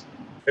bands.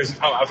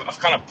 I've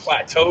kind of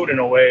plateaued in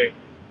a way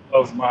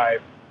of my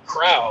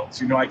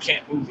crowds. You know, I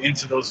can't move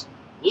into those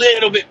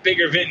little bit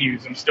bigger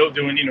venues. I'm still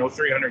doing, you know,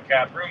 300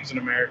 cap rooms in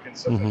America and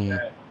stuff like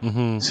that.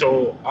 Mm-hmm.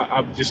 So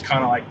I'm just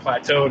kind of like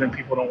plateaued, and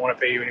people don't want to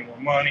pay you any more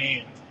money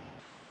and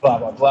blah,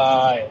 blah,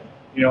 blah. And,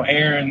 you know,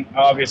 Aaron,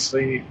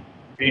 obviously,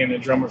 being a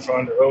drummer for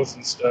Under Oath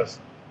and stuff,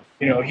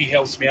 you know, he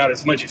helps me out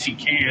as much as he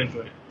can.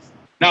 But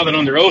now that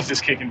Under Oath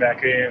is kicking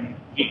back in,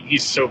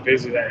 he's so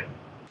busy that,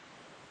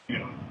 you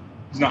know,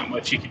 there's not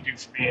much he can do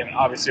for me. And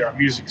obviously our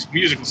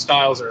musical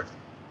styles are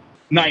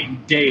night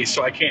and day,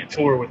 so I can't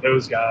tour with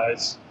those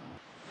guys.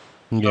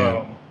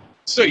 Yeah.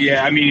 So,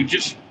 yeah, I mean,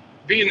 just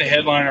being the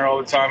headliner all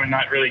the time and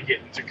not really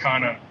getting to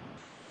kind of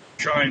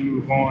try and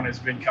move on has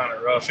been kind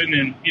of rough. And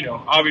then, you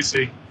know,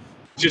 obviously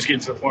just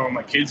getting to the point where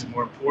my kids are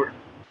more important.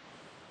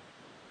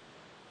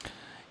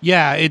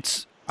 Yeah,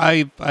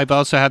 I've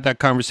also had that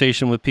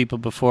conversation with people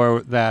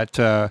before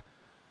that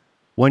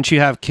once you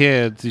have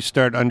kids, you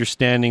start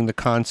understanding the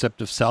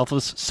concept of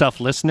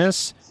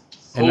selflessness,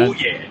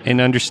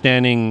 and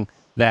understanding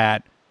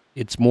that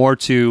it's more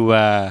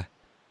to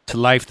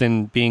life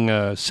than being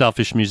a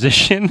selfish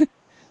musician,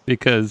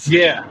 because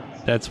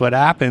that's what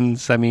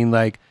happens. I mean,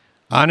 like,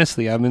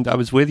 honestly, I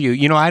was with you.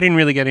 You know, I didn't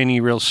really get any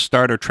real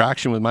start or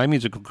traction with my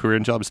musical career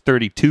until I was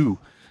 32.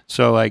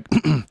 So, like,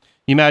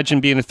 imagine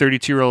being a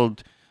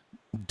 32-year-old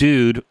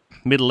dude,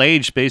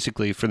 middle-aged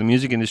basically, for the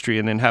music industry,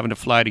 and then having to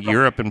fly to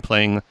Europe and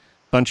playing a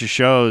bunch of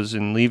shows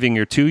and leaving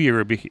your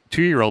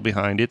two-year-old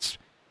behind.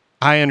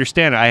 I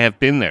understand. I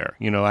have been there.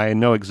 You know, I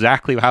know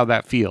exactly how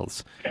that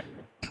feels.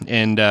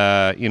 And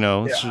you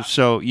know,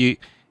 so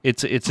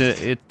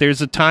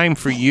there's a time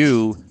for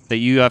you that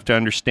you have to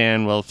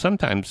understand. Well,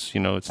 sometimes, you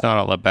know, it's not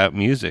all about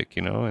music,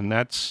 you know, and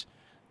that's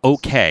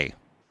okay.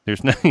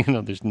 There's no,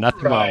 there's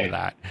nothing wrong Right. with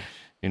that.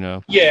 You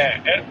know.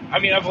 Yeah, and I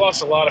mean, I've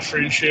lost a lot of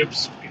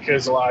friendships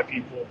because a lot of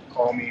people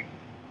call me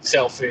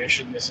selfish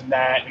and this and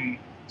that, and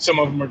some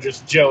of them are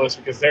just jealous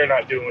because they're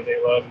not doing what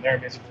they love and they're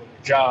miserable in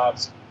their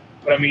jobs.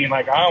 But I mean,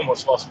 like, I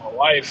almost lost my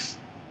wife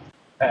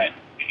at,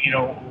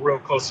 real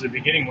close to the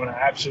beginning when I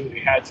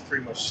absolutely had to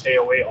pretty much stay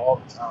away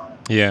all the time.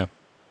 Yeah.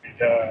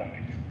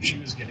 And she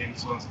was getting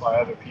influenced by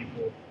other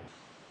people.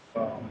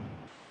 And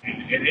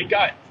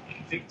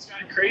things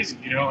got crazy,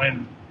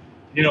 and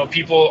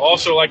people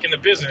also, like, in the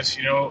business,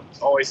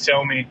 always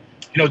tell me,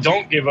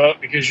 don't give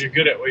up because you're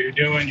good at what you're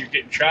doing, you're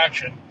getting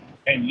traction,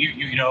 and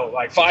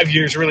like 5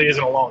 years really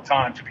isn't a long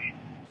time to be,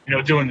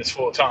 doing this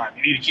full time.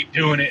 You need to keep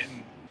doing it,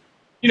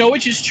 and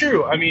which is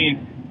true. I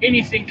mean,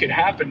 anything could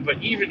happen,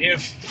 but even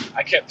if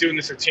I kept doing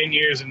this for 10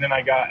 years and then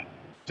I got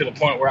to the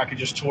point where I could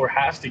just tour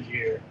half the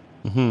year,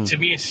 to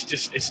me,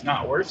 it's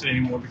not worth it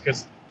anymore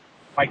because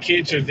my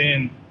kids are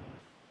then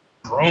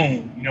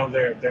grown.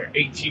 They're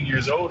 18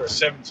 years old or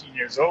 17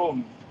 years old.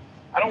 And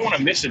I don't want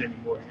to miss it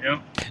anymore.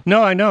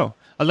 No, I know.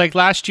 Like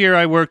last year,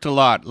 I worked a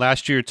lot.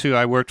 Last year too,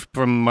 I worked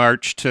from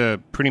March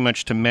to pretty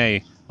much to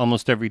May,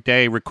 almost every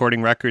day,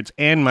 recording records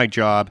and my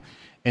job.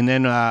 And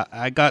then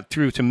I got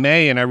through to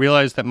May, and I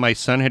realized that my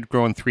son had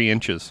grown 3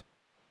 inches.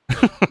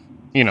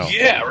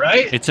 Yeah,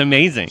 right. It's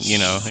amazing,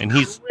 and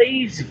he's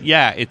crazy.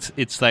 Yeah,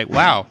 it's like,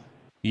 wow,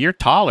 you're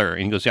taller.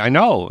 And he goes, yeah, I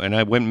know. And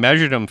I went and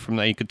measured him from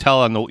that. You could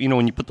tell on the,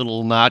 when you put the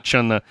little notch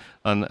on the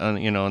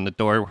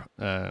door,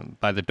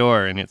 by the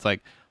door, and it's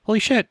like, holy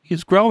shit,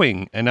 he's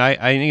growing. And I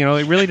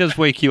it really does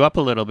wake you up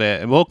a little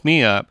bit. It woke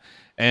me up,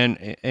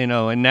 and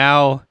and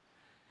now,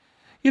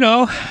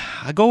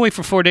 I go away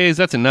for 4 days.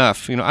 That's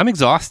enough. I'm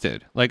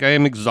exhausted. Like, I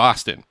am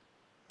exhausted.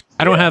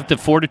 I don't have the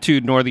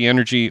fortitude nor the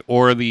energy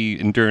or the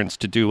endurance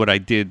to do what I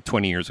did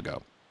 20 years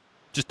ago.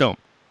 Just don't.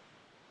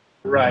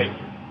 Right.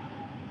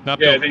 Not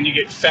Yeah, built. then you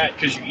get fat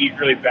because you eat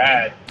really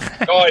bad.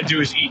 All I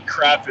do is eat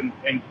crap and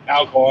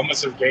alcohol. I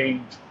must have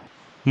gained,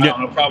 I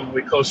don't know,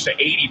 probably close to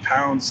 80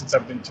 pounds since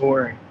I've been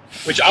touring,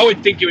 which I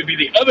would think it would be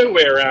the other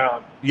way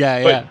around.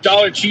 Yeah. But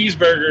dollar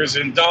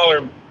cheeseburgers and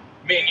dollar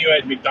menu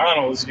at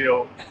McDonald's,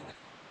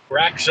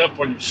 racks up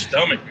on your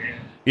stomach, man.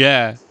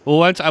 Yeah. Well,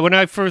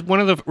 one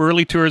of the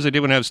early tours I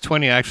did when I was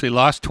 20, I actually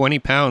lost 20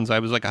 pounds. I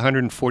was like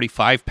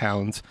 145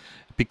 pounds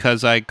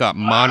because I got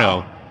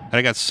mono. And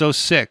I got so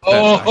sick that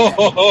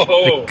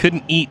I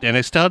couldn't eat, and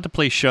I still had to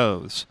play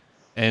shows.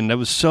 And it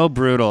was so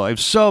brutal. It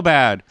was so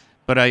bad.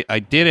 But I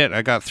did it.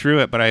 I got through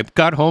it. But I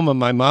got home, and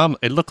my mom,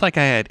 it looked like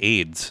I had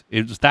AIDS.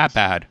 It was that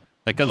bad.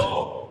 Like,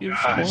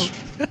 Gosh.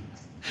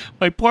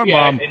 my poor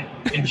mom.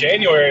 In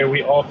January,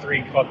 we all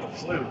 3 caught the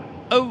flu.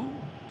 Oh.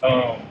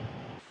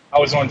 I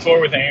was on tour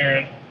with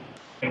Aaron,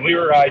 and we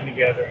were riding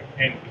together,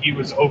 and he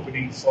was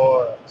opening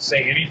for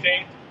Say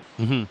Anything,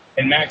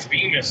 and Max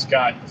Bemis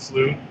got the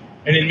flu,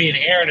 and then me and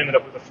Aaron ended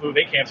up with the flu.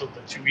 They canceled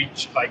the 2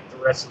 weeks, like the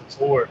rest of the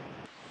tour.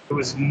 It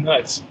was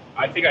nuts.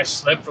 I think I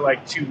slept for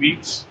like 2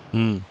 weeks,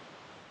 and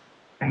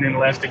then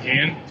left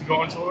again to go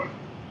on tour,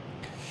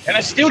 and I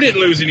still didn't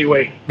lose any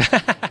weight.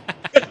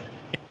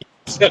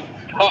 So,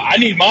 I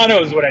need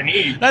mono is what I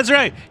need. That's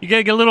right. You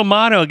gotta get a little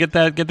mono, get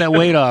that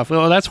weight off.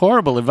 Oh, that's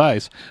horrible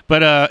advice.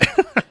 But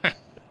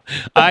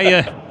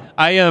I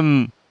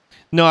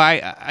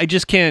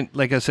just can't.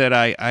 Like I said,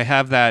 I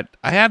have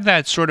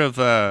that sort of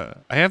I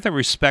have that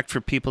respect for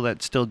people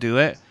that still do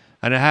it,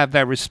 and I have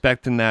that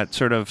respect and that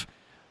sort of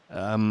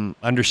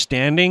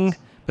understanding.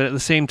 But at the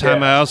same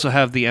time, I also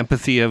have the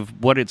empathy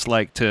of what it's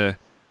like to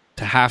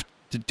have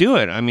to do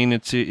it. I mean,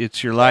 it's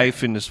your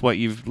life and it's what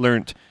you've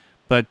learned.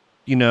 But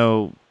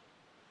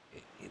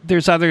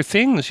there's other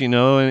things, and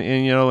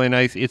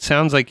it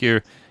sounds like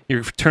you're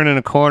turning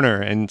a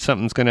corner and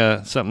something's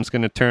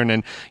gonna turn.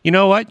 And you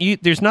know what?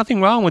 There's nothing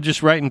wrong with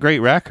just writing great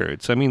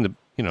records. I mean,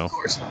 Of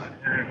course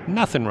not.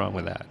 nothing wrong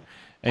with that.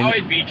 And I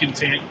would be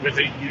content with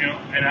it,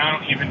 and I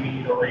don't even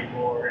need a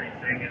label or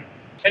anything.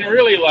 And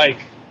really, like,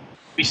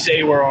 we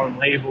say we're on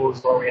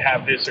labels or we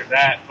have this or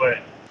that, but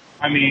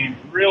I mean,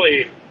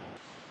 really,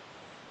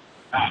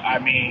 I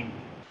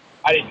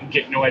didn't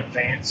get no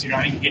advance.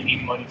 I didn't get any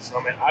money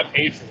from it. I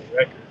paid for the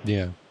record.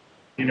 yeah,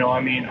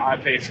 I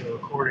paid for the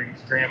recordings.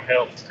 Graham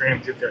helped.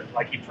 Graham did that,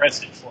 like, he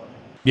pressed it for me.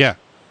 yeah,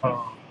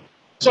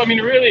 So I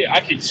mean, really, I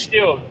could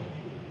still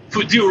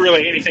do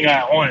really anything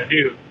I want to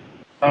do.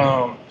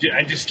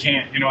 I just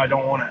can't. I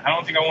don't want to. I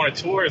don't think I want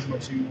to tour as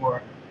much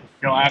anymore.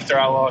 After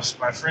I lost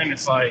my friend,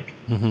 it's like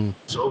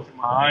just opened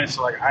my eyes.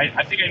 So, like,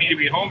 I think I need to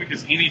be home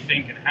because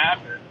anything can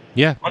happen.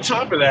 yeah. On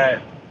top of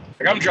that,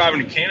 like, I'm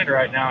driving to Canada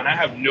right now, and I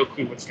have no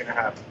clue what's going to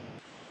happen.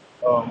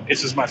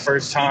 This is my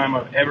first time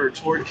I've ever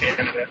toured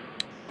Canada.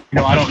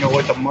 I don't know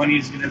what the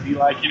money's going to be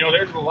like.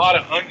 There's a lot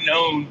of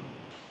unknown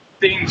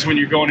things when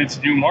you're going into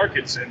new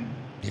markets, and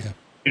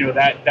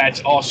that's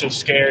also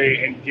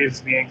scary and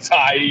gives me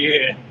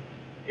anxiety. And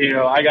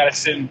I gotta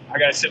send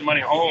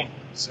money home.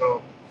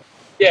 So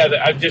yeah,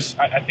 I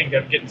think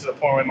I'm getting to the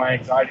point where my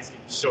anxiety's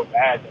getting so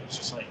bad that it's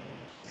just like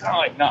kind of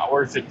like not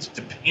worth it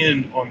to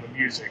depend on the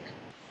music.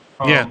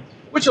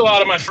 Which a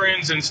lot of my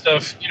friends and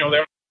stuff,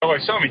 they're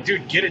always telling me,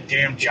 dude, get a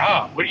damn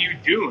job. What are you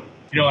doing?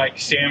 Like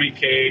Sammy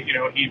K,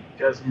 he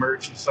does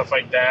merch and stuff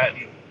like that.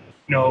 And,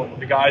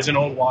 the guys in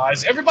Old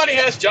Wise. Everybody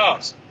has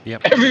jobs.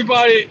 Yep.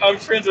 Everybody I'm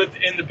friends with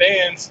in the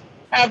bands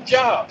have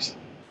jobs.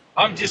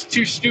 I'm just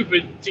too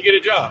stupid to get a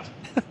job.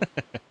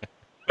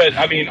 But,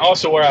 I mean,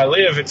 also where I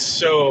live, it's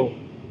so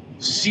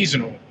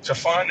seasonal. To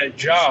find a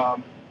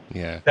job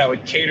that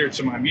would cater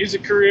to my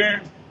music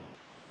career,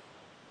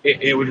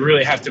 it would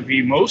really have to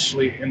be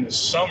mostly in the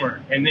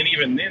summer. And then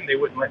even then, they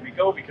wouldn't let me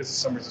go because the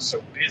summers are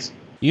so busy.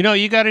 You know what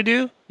you got to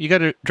do? You got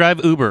to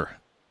drive Uber.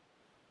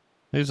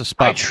 There's a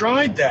spot. I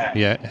tried that.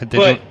 Yeah.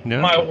 But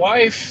my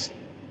wife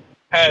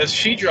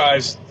she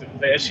drives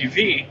the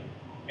SUV,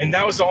 and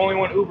that was the only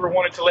one Uber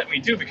wanted to let me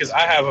do because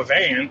I have a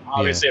van,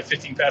 obviously a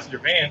 15-passenger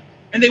van,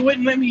 and they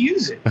wouldn't let me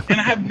use it. And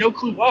I have no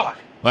clue why.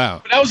 Wow.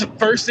 But that was the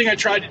first thing I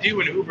tried to do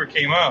when Uber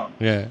came out.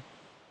 Yeah.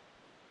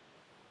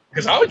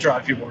 Because I would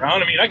drive people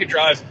around. I mean, I could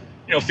drive,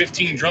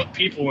 15 drunk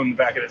people in the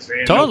back of this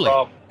van. Totally. No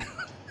problem.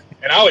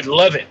 And I would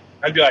love it.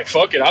 I'd be like,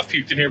 fuck it, I've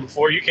puked in here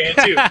before. You can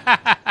too.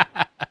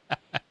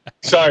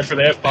 Sorry for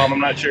the F-bomb. I'm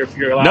not sure if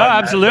you're allowed. No,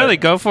 absolutely.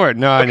 Go for it.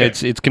 No, okay.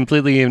 and it's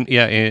completely,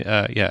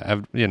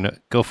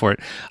 go for it.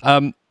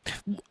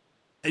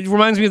 It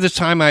reminds me of this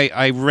time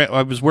I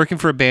was working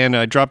for a band.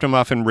 I dropped them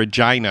off in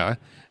Regina,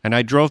 and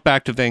I drove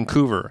back to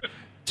Vancouver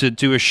to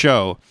do a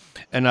show.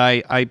 And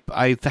I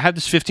had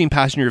this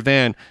 15-passenger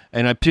van,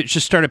 and I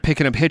just started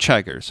picking up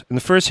hitchhikers. And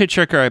the first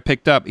hitchhiker I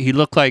picked up, he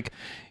looked like,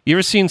 you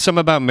ever seen Some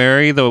About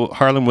Mary, the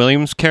Harlan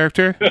Williams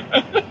character?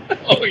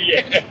 Oh,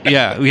 yeah.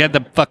 Yeah, we had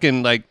the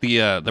fucking,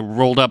 the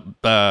rolled up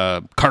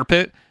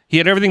carpet. He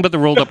had everything but the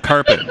rolled up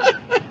carpet.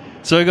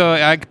 So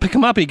I pick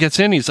him up, he gets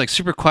in, he's like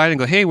super quiet, and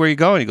go, hey, where are you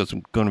going? He goes,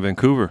 I'm going to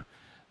Vancouver.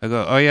 I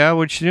go, oh yeah,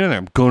 what you doing there?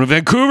 I'm going to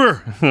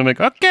Vancouver. And I'm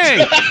like,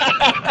 okay.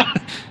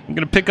 I'm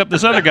going to pick up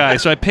this other guy.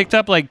 So I picked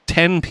up like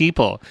 10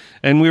 people,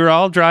 and we were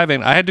all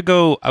driving. I had to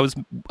go, I was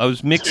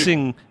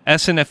mixing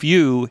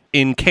SNFU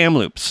in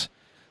Kamloops.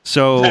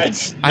 So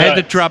I had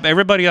to drop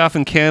everybody off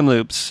in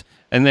Kamloops,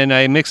 and then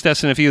I mixed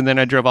SNFU, and then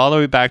I drove all the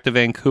way back to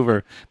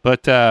Vancouver.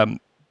 But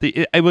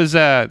it was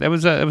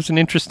an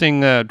interesting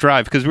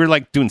drive because we were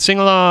like doing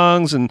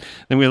sing-alongs, and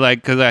then we were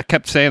like, because I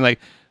kept saying like,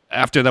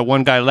 after that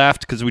one guy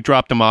left, because we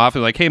dropped him off,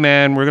 and like, hey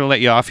man, we're gonna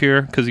let you off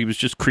here because he was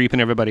just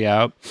creeping everybody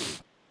out.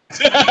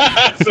 So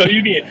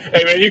hey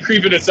man, you're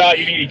creeping us out.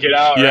 You need to get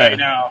out right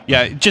now.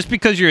 Yeah, just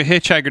because you're a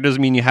hitchhiker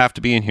doesn't mean you have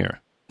to be in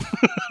here.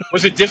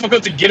 Was it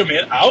difficult to get him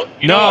out?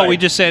 We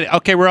just said,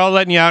 okay, we're all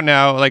letting you out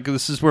now. Like,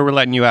 this is where we're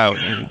letting you out.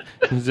 And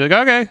he's like,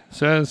 okay.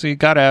 So he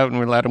got out, and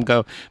we let him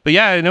go. But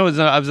yeah, I know it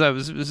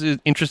was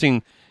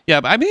interesting. Yeah,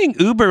 but I think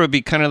Uber would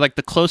be kind of like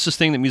the closest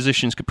thing that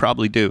musicians could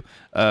probably do.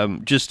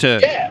 Just do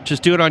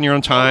it on your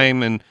own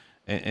time, and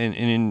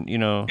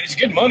it's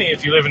good money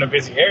if you live in a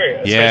busy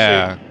area.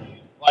 Yeah.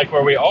 Like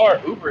where we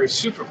are, Uber is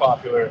super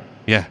popular.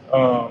 Yeah.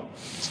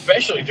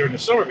 Especially during the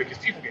summer because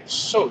people get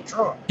so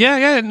drunk.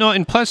 Yeah. No,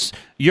 and plus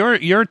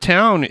your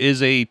town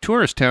is a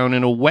tourist town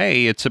in a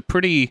way. It's a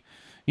pretty,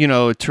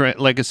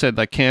 like I said,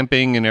 like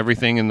camping and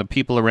everything, and the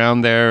people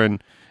around there,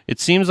 and it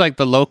seems like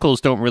the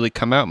locals don't really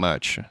come out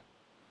much.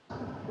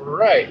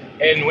 Right,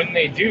 and when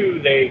they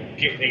do, they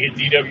get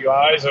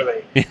DWIs or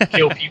they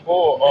kill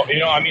people. Or,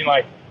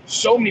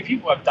 so many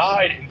people have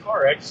died in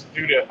car wrecks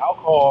due to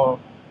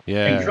alcohol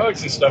and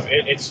drugs and stuff.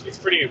 It's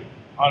pretty,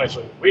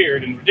 honestly,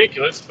 weird and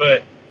ridiculous,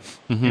 but,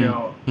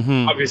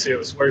 obviously it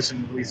was worse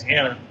in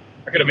Louisiana.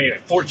 I could have made a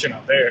fortune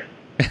out there.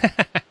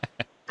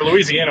 For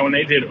Louisiana, when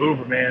they did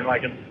Uber, man,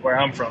 like where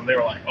I'm from, they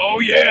were like, oh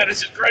yeah,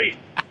 this is great.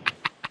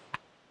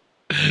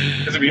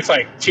 Because it's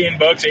like $10,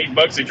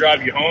 $8 to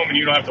drive you home, and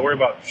you don't have to worry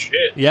about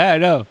shit. Yeah, I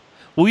know.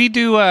 We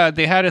do.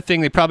 They had a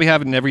thing. They probably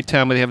have it in every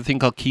town, but they have a thing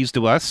called Keys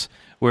to Us,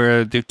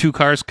 where the two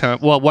cars come.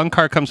 Well, one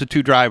car comes with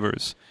two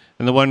drivers,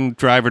 and the one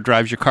driver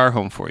drives your car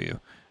home for you.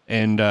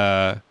 And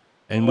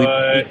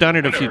we've done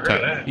it a few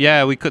times.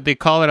 Yeah, we could. They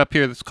call it up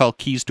here. It's called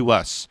Keys to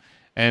Us.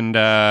 And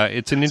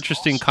it's an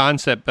interesting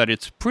concept, but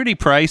it's pretty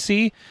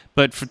pricey.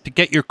 But to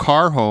get your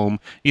car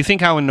home, you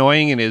think how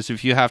annoying it is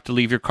if you have to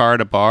leave your car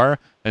at a bar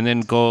and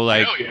then go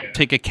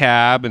take a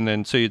cab, and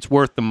then so it's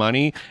worth the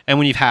money. And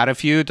when you've had a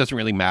few, it doesn't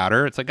really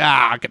matter. It's like,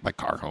 I'll get my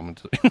car home.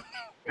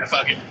 Yeah,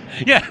 fuck it.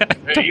 Yeah.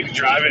 Hey, you can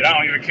drive it. I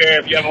don't even care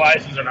if you have a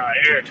license or not.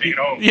 Here, take it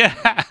home.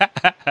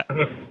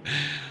 Yeah.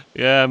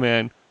 Yeah,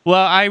 man.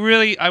 Well, I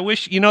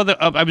wish,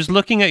 I was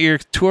looking at your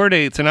tour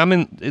dates, and I'm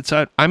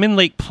in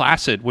Lake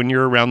Placid when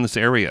you're around this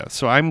area,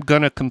 so I'm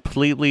gonna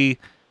completely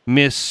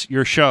miss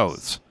your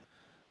shows.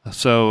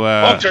 So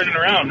I'm turning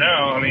around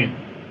now. I mean,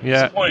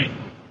 yeah, what's the point?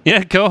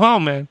 Yeah, go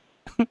home, man.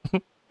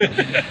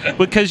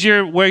 Because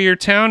where your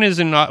town is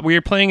where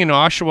you're playing in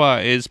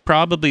Oshawa is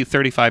probably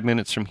 35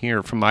 minutes from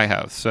here, from my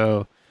house.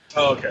 So,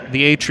 okay.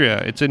 The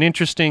Atria, that's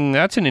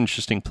an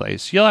interesting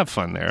place. You'll have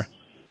fun there.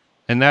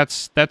 And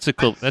that's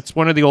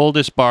one of the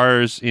oldest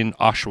bars in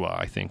Oshawa,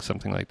 I think,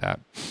 something like that.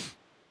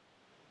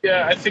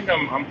 Yeah, I think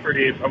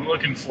I'm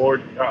looking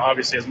forward,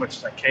 obviously, as much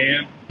as I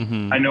can.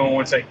 Mm-hmm. I know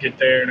once I get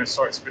there and I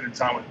start spending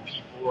time with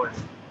people, and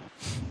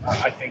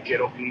I think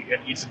it'll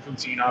eat some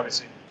poutine,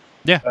 obviously.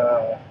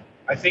 Yeah.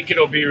 I think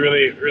it'll be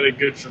really, really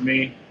good for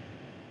me.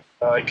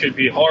 It could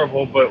be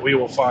horrible, but we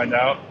will find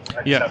out.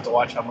 I just have to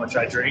watch how much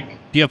I drink.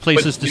 Do you have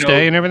places to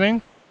stay and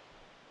everything?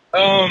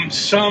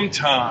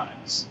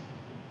 Sometimes.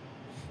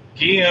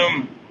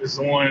 Guillaume is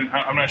the one.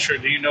 I'm not sure.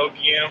 Do you know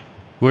Guillaume?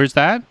 Where's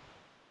that?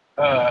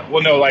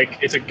 Well, no, like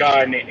it's a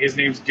guy. His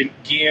name's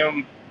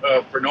Guillaume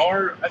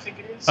Bernard, I think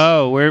it is.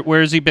 Oh,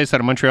 where is he based out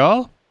of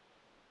Montreal?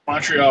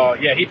 Montreal.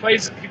 Yeah, he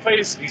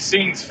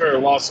sings for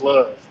Lost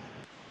Love.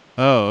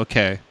 Oh,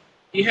 okay.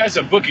 He has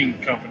a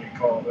booking company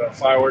called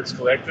Fireworks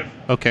Collective.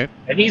 Okay.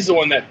 And he's the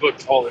one that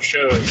booked all the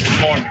shows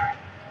for me.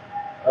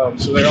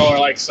 So there are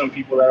like some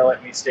people that are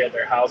letting me stay at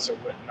their house or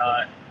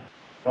whatnot.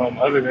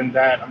 Other than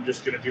that, I'm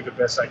just going to do the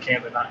best I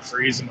can to not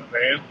freeze in my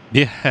van.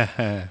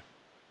 Yeah.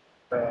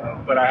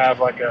 But I have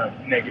like a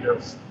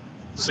negative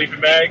sleeping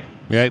bag.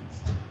 Right.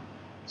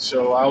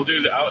 So I'll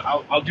do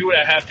I'll do what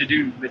I have to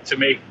do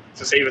to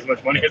save as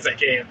much money as I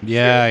can.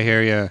 Yeah, I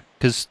hear you.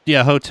 Because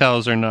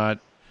hotels are not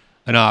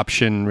an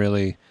option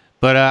really.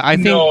 But I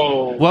think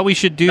what we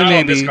should do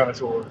maybe,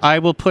 I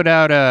will put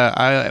out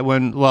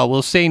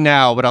we'll say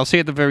now, but I'll say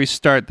at the very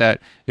start that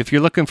if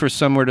you're looking for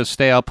somewhere to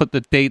stay, I'll put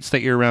the dates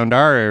that you're around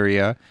our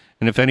area,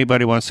 and if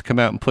anybody wants to come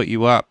out and put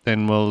you up,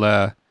 then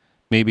we'll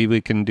maybe we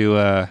can do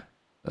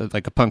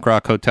like a punk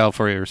rock hotel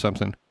for you or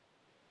something.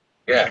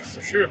 Yeah,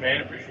 for sure,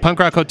 man. Punk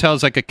rock hotel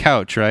is like a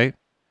couch, right?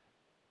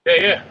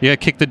 Yeah. Yeah,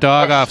 kick the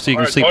dog off so you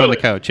can sleep on the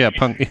couch. Yeah,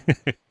 punk.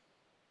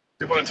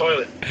 Sleep on the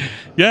toilet.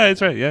 Yeah,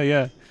 that's right.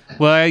 Yeah.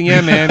 Well,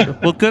 yeah, man.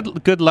 Well,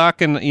 good luck,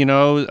 and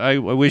I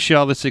wish you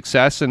all the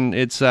success. And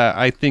it's,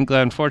 I think,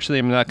 unfortunately,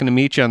 I'm not going to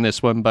meet you on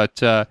this one,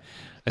 but I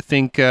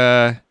think,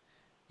 you're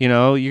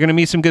going to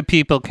meet some good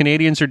people.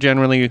 Canadians are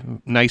generally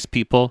nice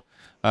people.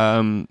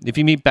 If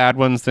you meet bad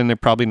ones, then they're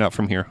probably not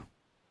from here.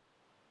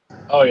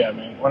 Oh yeah,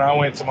 man. When I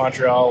went to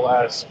Montreal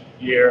last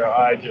year,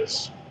 I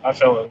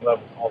fell in love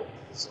with all of it.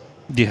 So,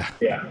 yeah,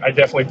 I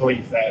definitely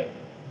believe that.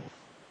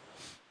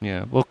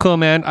 Yeah. Well, cool,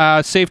 man.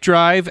 Safe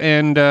drive,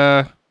 and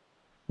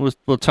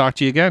We'll talk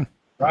to you again.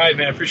 All right,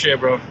 man. Appreciate it,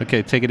 bro.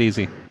 Okay, take it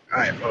easy. All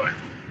right, bye.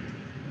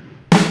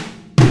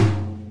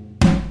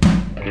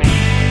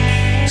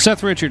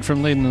 Seth Richard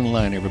from Laden in the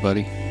Line,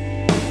 everybody.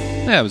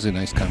 That was a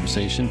nice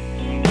conversation.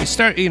 It's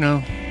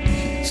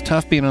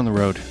tough being on the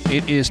road.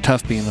 It is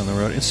tough being on the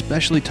road,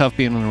 especially tough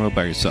being on the road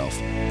by yourself.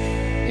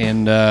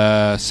 And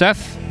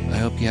Seth, I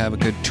hope you have a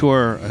good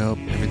tour. I hope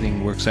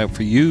everything works out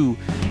for you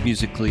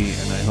musically,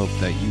 and I hope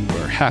that you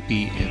are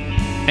happy in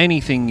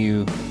anything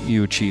you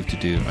achieve to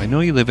do. I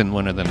know you live in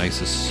one of the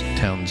nicest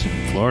towns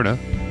in Florida,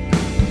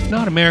 if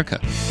not America.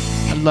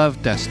 I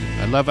love Destin.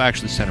 I love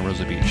actually Santa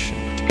Rosa Beach.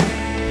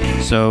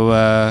 So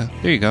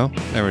there you go.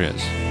 There it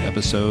is.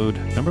 Episode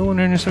number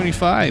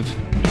 175.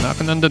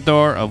 Knocking on the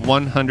door of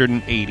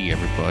 180,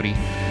 everybody.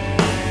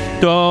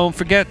 Don't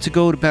forget to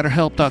go to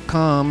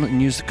BetterHelp.com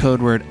and use the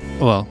code word,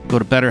 go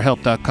to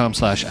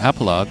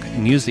BetterHelp.com/Apolog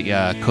and use the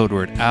code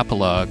word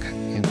Apolog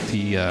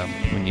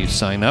when you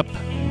sign up.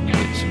 You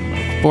get some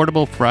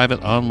affordable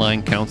private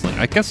online counseling.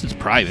 I guess it's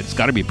private. It's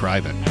got to be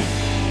private.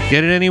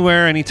 Get it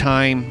anywhere,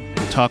 anytime.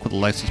 Talk with a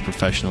licensed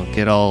professional.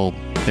 Get all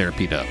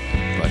therapied up.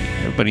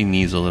 Everybody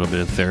needs a little bit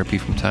of therapy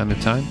from time to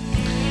time.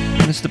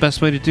 And it's the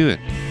best way to do it.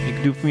 You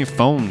can do it from your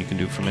phone. You can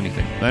do it from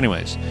anything. But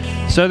anyways,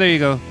 so there you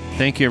go.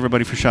 Thank you,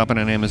 everybody, for shopping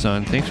on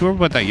Amazon. Thanks. Whoever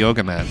bought that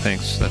yoga mat.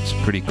 Thanks. That's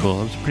pretty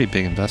cool. It was a pretty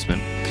big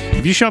investment.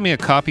 If you show me a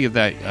copy of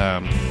that,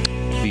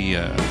 the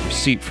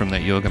receipt from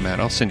that yoga mat,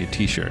 I'll send you a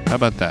t-shirt. How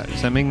about that?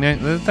 Does that make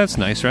that's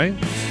nice, right?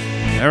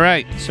 All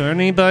right. So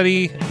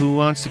anybody who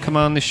wants to come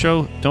on the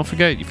show, don't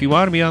forget, if you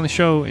want to be on the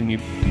show and you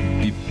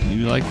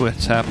like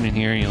what's happening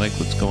here and you like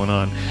what's going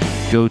on,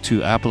 go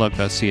to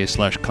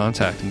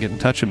apolog.ca/contact and get in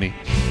touch with me.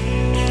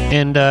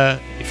 And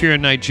if you're a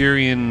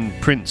Nigerian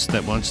prince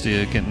that wants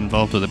to get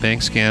involved with a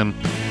bank scam,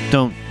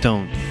 don't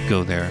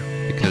go there,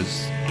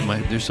 because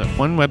there's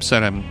one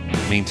website I'm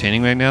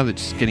maintaining right now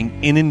that's getting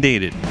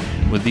inundated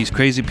with these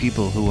crazy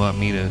people who want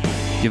me to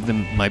give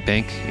them my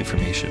bank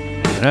information.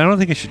 And I don't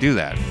think I should do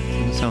that. It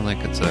doesn't sound like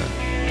it's a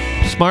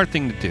smart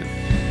thing to do.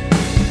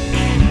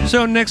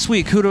 So next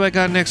week, who do I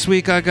got next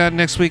week? I'm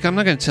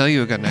not going to tell you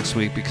who I got next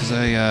week because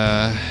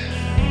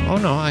oh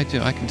no, I do.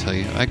 I can tell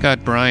you. I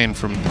got Brian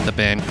from the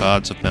band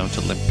Gods of Mount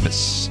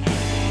Olympus,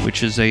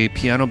 which is a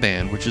piano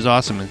band, which is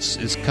awesome.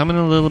 It's coming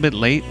a little bit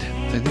late.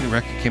 I think the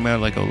record came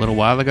out like a little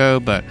while ago,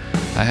 but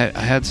I had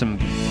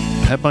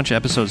a bunch of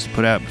episodes to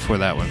put out before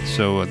that one.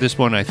 So this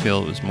one I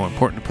feel was more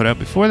important to put out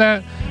before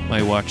that.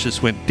 My watch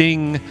just went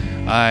ding.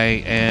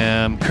 I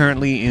am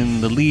currently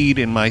in the lead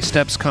in my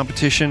steps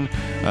competition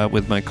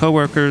with my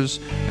coworkers,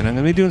 and I'm going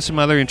to be doing some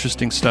other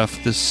interesting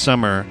stuff this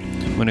summer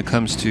when it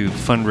comes to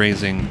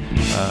fundraising,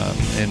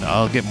 and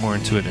I'll get more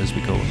into it as we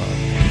go along.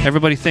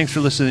 Everybody, thanks for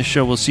listening to the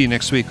show. We'll see you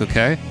next week,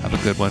 okay? Have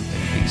a good one,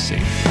 and be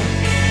safe.